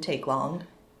 That didn't take long. And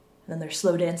then they're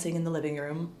slow dancing in the living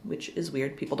room, which is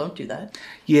weird. People don't do that.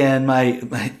 Yeah, and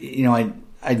I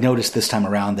noticed this time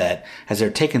around that as they're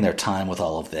taking their time with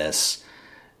all of this,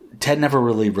 Ted never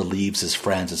really relieves his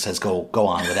friends and says, go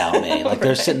on without me. Like,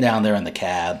 they're sitting down there in the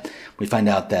cab. We find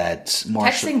out that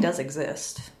Marshall... Texting does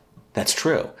exist. That's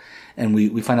true. And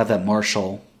we find out that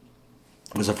Marshall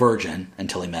was a virgin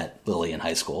until he met Lily in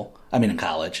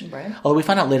college. Right. Although we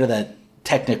find out later that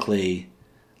technically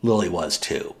Lily was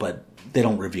too, but they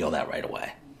don't reveal that right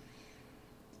away.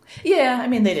 Yeah,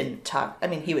 they didn't talk.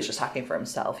 He was just talking for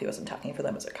himself. He wasn't talking for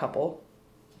them as a couple.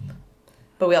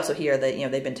 But we also hear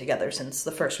that, they've been together since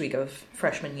the first week of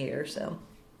freshman year, so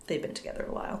they've been together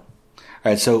a while. All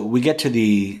right, so we get to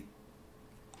the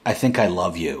 "I think I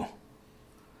love you."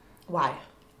 Why?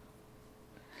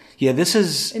 Yeah, this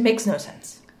is... It makes no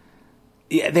sense.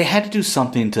 Yeah, they had to do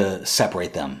something to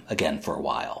separate them again for a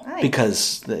while. Right.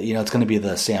 Because, it's going to be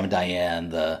the Sam and Diane,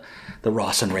 the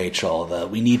Ross and Rachel,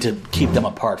 we need to keep them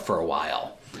apart for a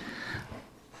while.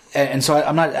 And so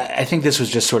I think this was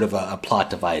just sort of a plot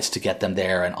device to get them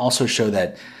there and also show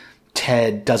that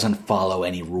Ted doesn't follow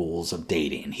any rules of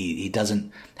dating. He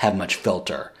doesn't have much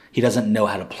filter. He doesn't know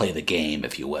how to play the game,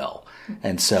 if you will.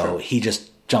 And so he just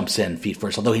jumps in feet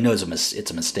first, although he knows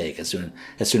it's a mistake as soon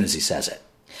as he says it.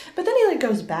 But then he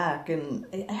goes back, and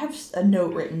I have a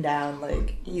note written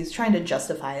down, he's trying to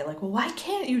justify it, well, why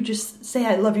can't you just say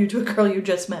I love you to a girl you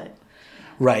just met?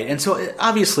 Right, and so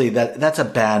obviously that's a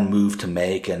bad move to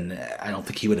make, and I don't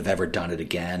think he would have ever done it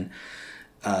again.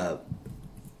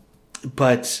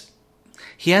 But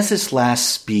he has this last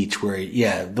speech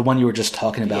where, the one you were just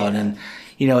talking about, and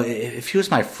if he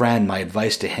was my friend, my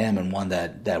advice to him, and one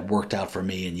that worked out for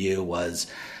me and you, was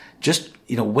just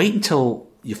wait until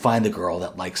you find the girl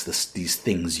that likes these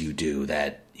things you do.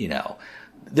 That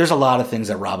there's a lot of things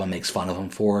that Robin makes fun of him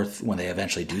for when they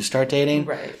eventually do start dating,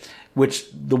 right? Which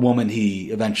the woman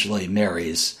he eventually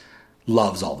marries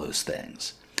loves all those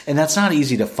things. And that's not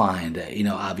easy to find.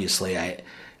 Obviously I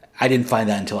didn't find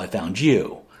that until I found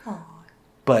you. Aww.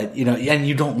 But, and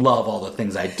you don't love all the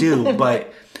things I do,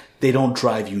 but they don't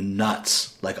drive you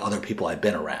nuts like other people I've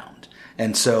been around.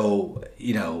 And so,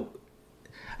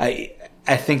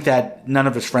 I think that none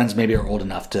of his friends maybe are old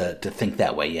enough to think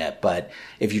that way yet. But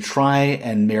if you try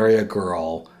and marry a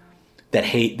girl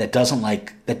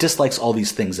that dislikes all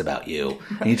these things about you,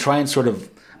 and you try and sort of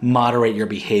moderate your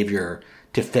behavior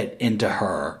to fit into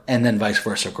her, and then vice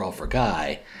versa, girl for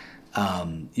guy,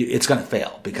 it's going to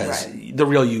fail because the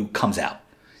real you comes out.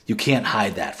 You can't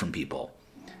hide that from people.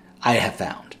 I have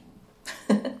found.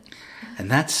 And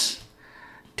that's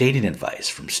dating advice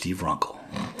from Steve Runkle.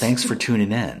 Thanks for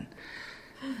tuning in.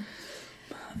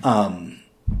 I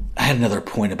had another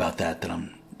point about that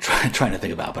I'm trying to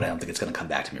think about, but I don't think it's going to come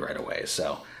back to me right away.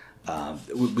 So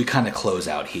we kind of close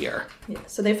out here. Yeah,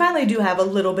 so they finally do have a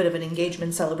little bit of an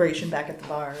engagement celebration back at the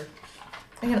bar.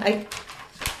 Again, I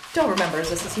don't remember.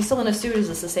 Is he still in a suit? Is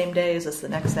this the same day? Is this the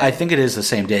next day? I think it is the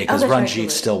same day because right,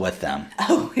 Ranjit's still with them.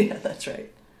 Oh, yeah, that's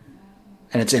right.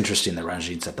 And it's interesting that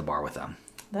Ranjit's at the bar with them.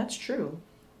 That's true.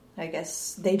 I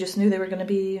guess they just knew they were going to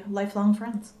be lifelong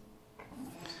friends.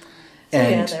 So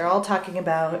yeah, they're all talking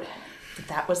about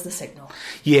that was the signal.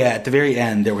 Yeah, at the very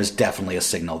end, there was definitely a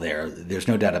signal there. There's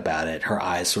no doubt about it. Her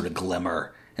eyes sort of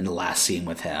glimmer in the last scene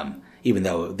with him, even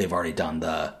though they've already done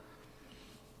the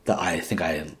I think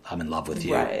I'm in love with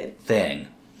you thing.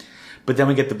 But then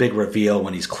we get the big reveal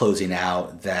when he's closing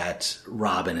out that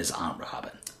Robin is Aunt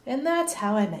Robin. And that's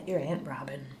how I met your Aunt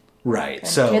Robin. Right. And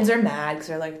the kids are mad because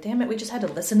they're like, damn it, we just had to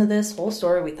listen to this whole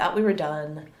story. We thought we were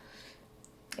done.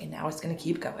 And now it's going to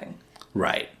keep going.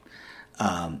 Right.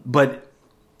 But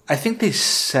I think they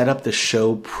set up the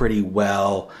show pretty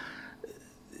well.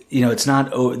 You know, it's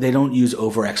not, they don't use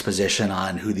over exposition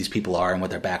on who these people are and what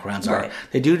their backgrounds are.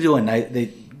 They do a nice,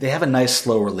 they have a nice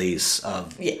slow release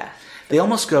of, they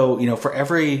almost go, you know, for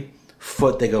every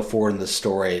foot they go forward in the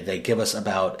story, they give us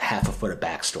about half a foot of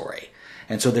backstory.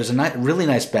 And so there's a really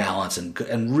nice balance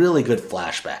and really good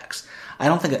flashbacks. I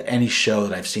don't think any show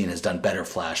that I've seen has done better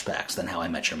flashbacks than How I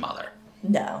Met Your Mother.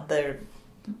 No, they're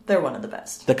one of the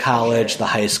best. The college, the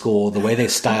high school, the way they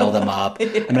style them up. I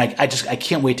mean, I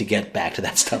can't wait to get back to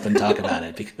that stuff and talk about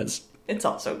it because it's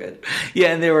all so good. Yeah,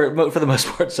 and they were, for the most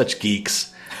part, such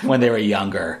geeks when they were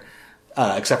younger,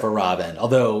 except for Robin.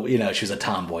 Although, you know, she was a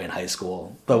tomboy in high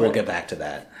school, but we'll get back to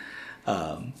that.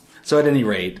 So at any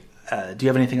rate, do you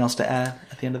have anything else to add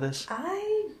at the end of this?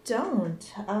 I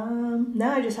don't.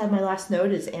 No, I just had my last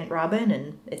note is Aunt Robin,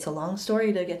 and it's a long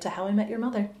story to get to How I Met Your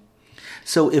Mother.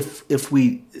 So if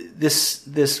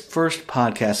this first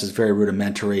podcast is very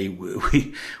rudimentary.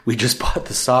 We just bought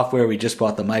the software, we just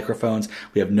bought the microphones.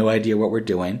 We have no idea what we're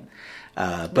doing.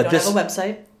 But we don't have a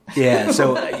website. Yeah,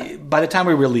 so by the time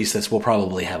we release this, we'll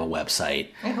probably have a website.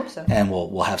 I hope so. And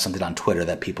we'll have something on Twitter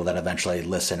that people that eventually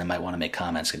listen and might want to make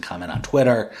comments can comment on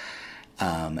Twitter.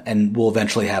 And we'll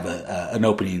eventually have an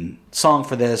opening song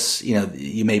for this. You know,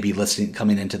 you may be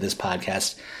coming into this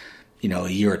podcast, you know, a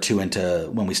year or two into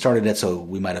when we started it, so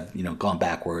we might have, you know, gone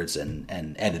backwards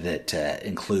and edited it to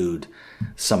include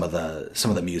some of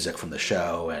the music from the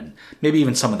show and maybe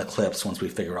even some of the clips once we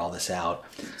figure all this out.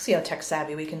 See how tech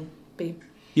savvy we can be.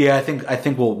 Yeah, I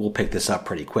think we'll pick this up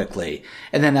pretty quickly.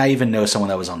 And then I even know someone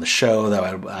that was on the show that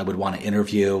I would want to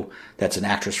interview. That's an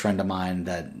actress friend of mine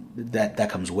that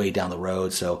comes way down the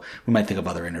road. So we might think of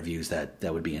other interviews that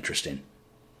would be interesting.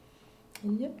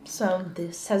 Yep. So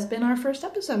this has been our first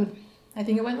episode. I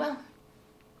think it went well.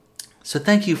 So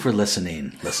thank you for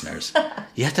listening, listeners.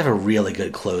 You have to have a really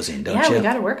good closing, don't you? Yeah, we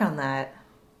got to work on that.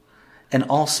 And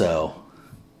also,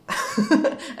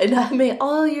 and may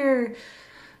all your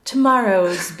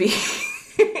tomorrows be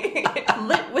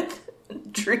lit with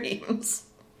dreams.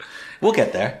 We'll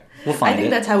get there. We'll find it. I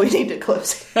think that's how we need to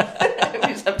close it. We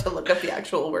just have to look up the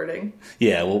actual wording.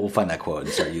 Yeah, we'll find that quote and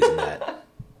start using that.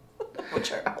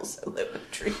 Which are also lit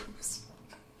with dreams.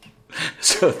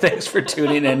 So thanks for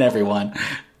tuning in, everyone.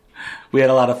 We had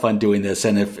a lot of fun doing this,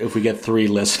 and if we get 3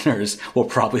 listeners, we'll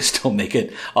probably still make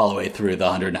it all the way through the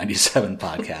 197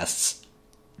 podcasts.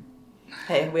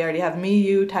 Hey, we already have me,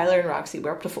 you, Tyler, and Roxy.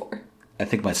 We're up to 4. I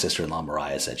think my sister-in-law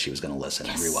Mariah said she was going to listen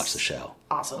and rewatch the show.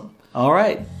 Awesome. All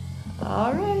right.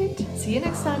 All right. See you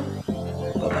next time.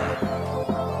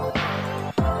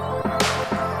 Bye-bye.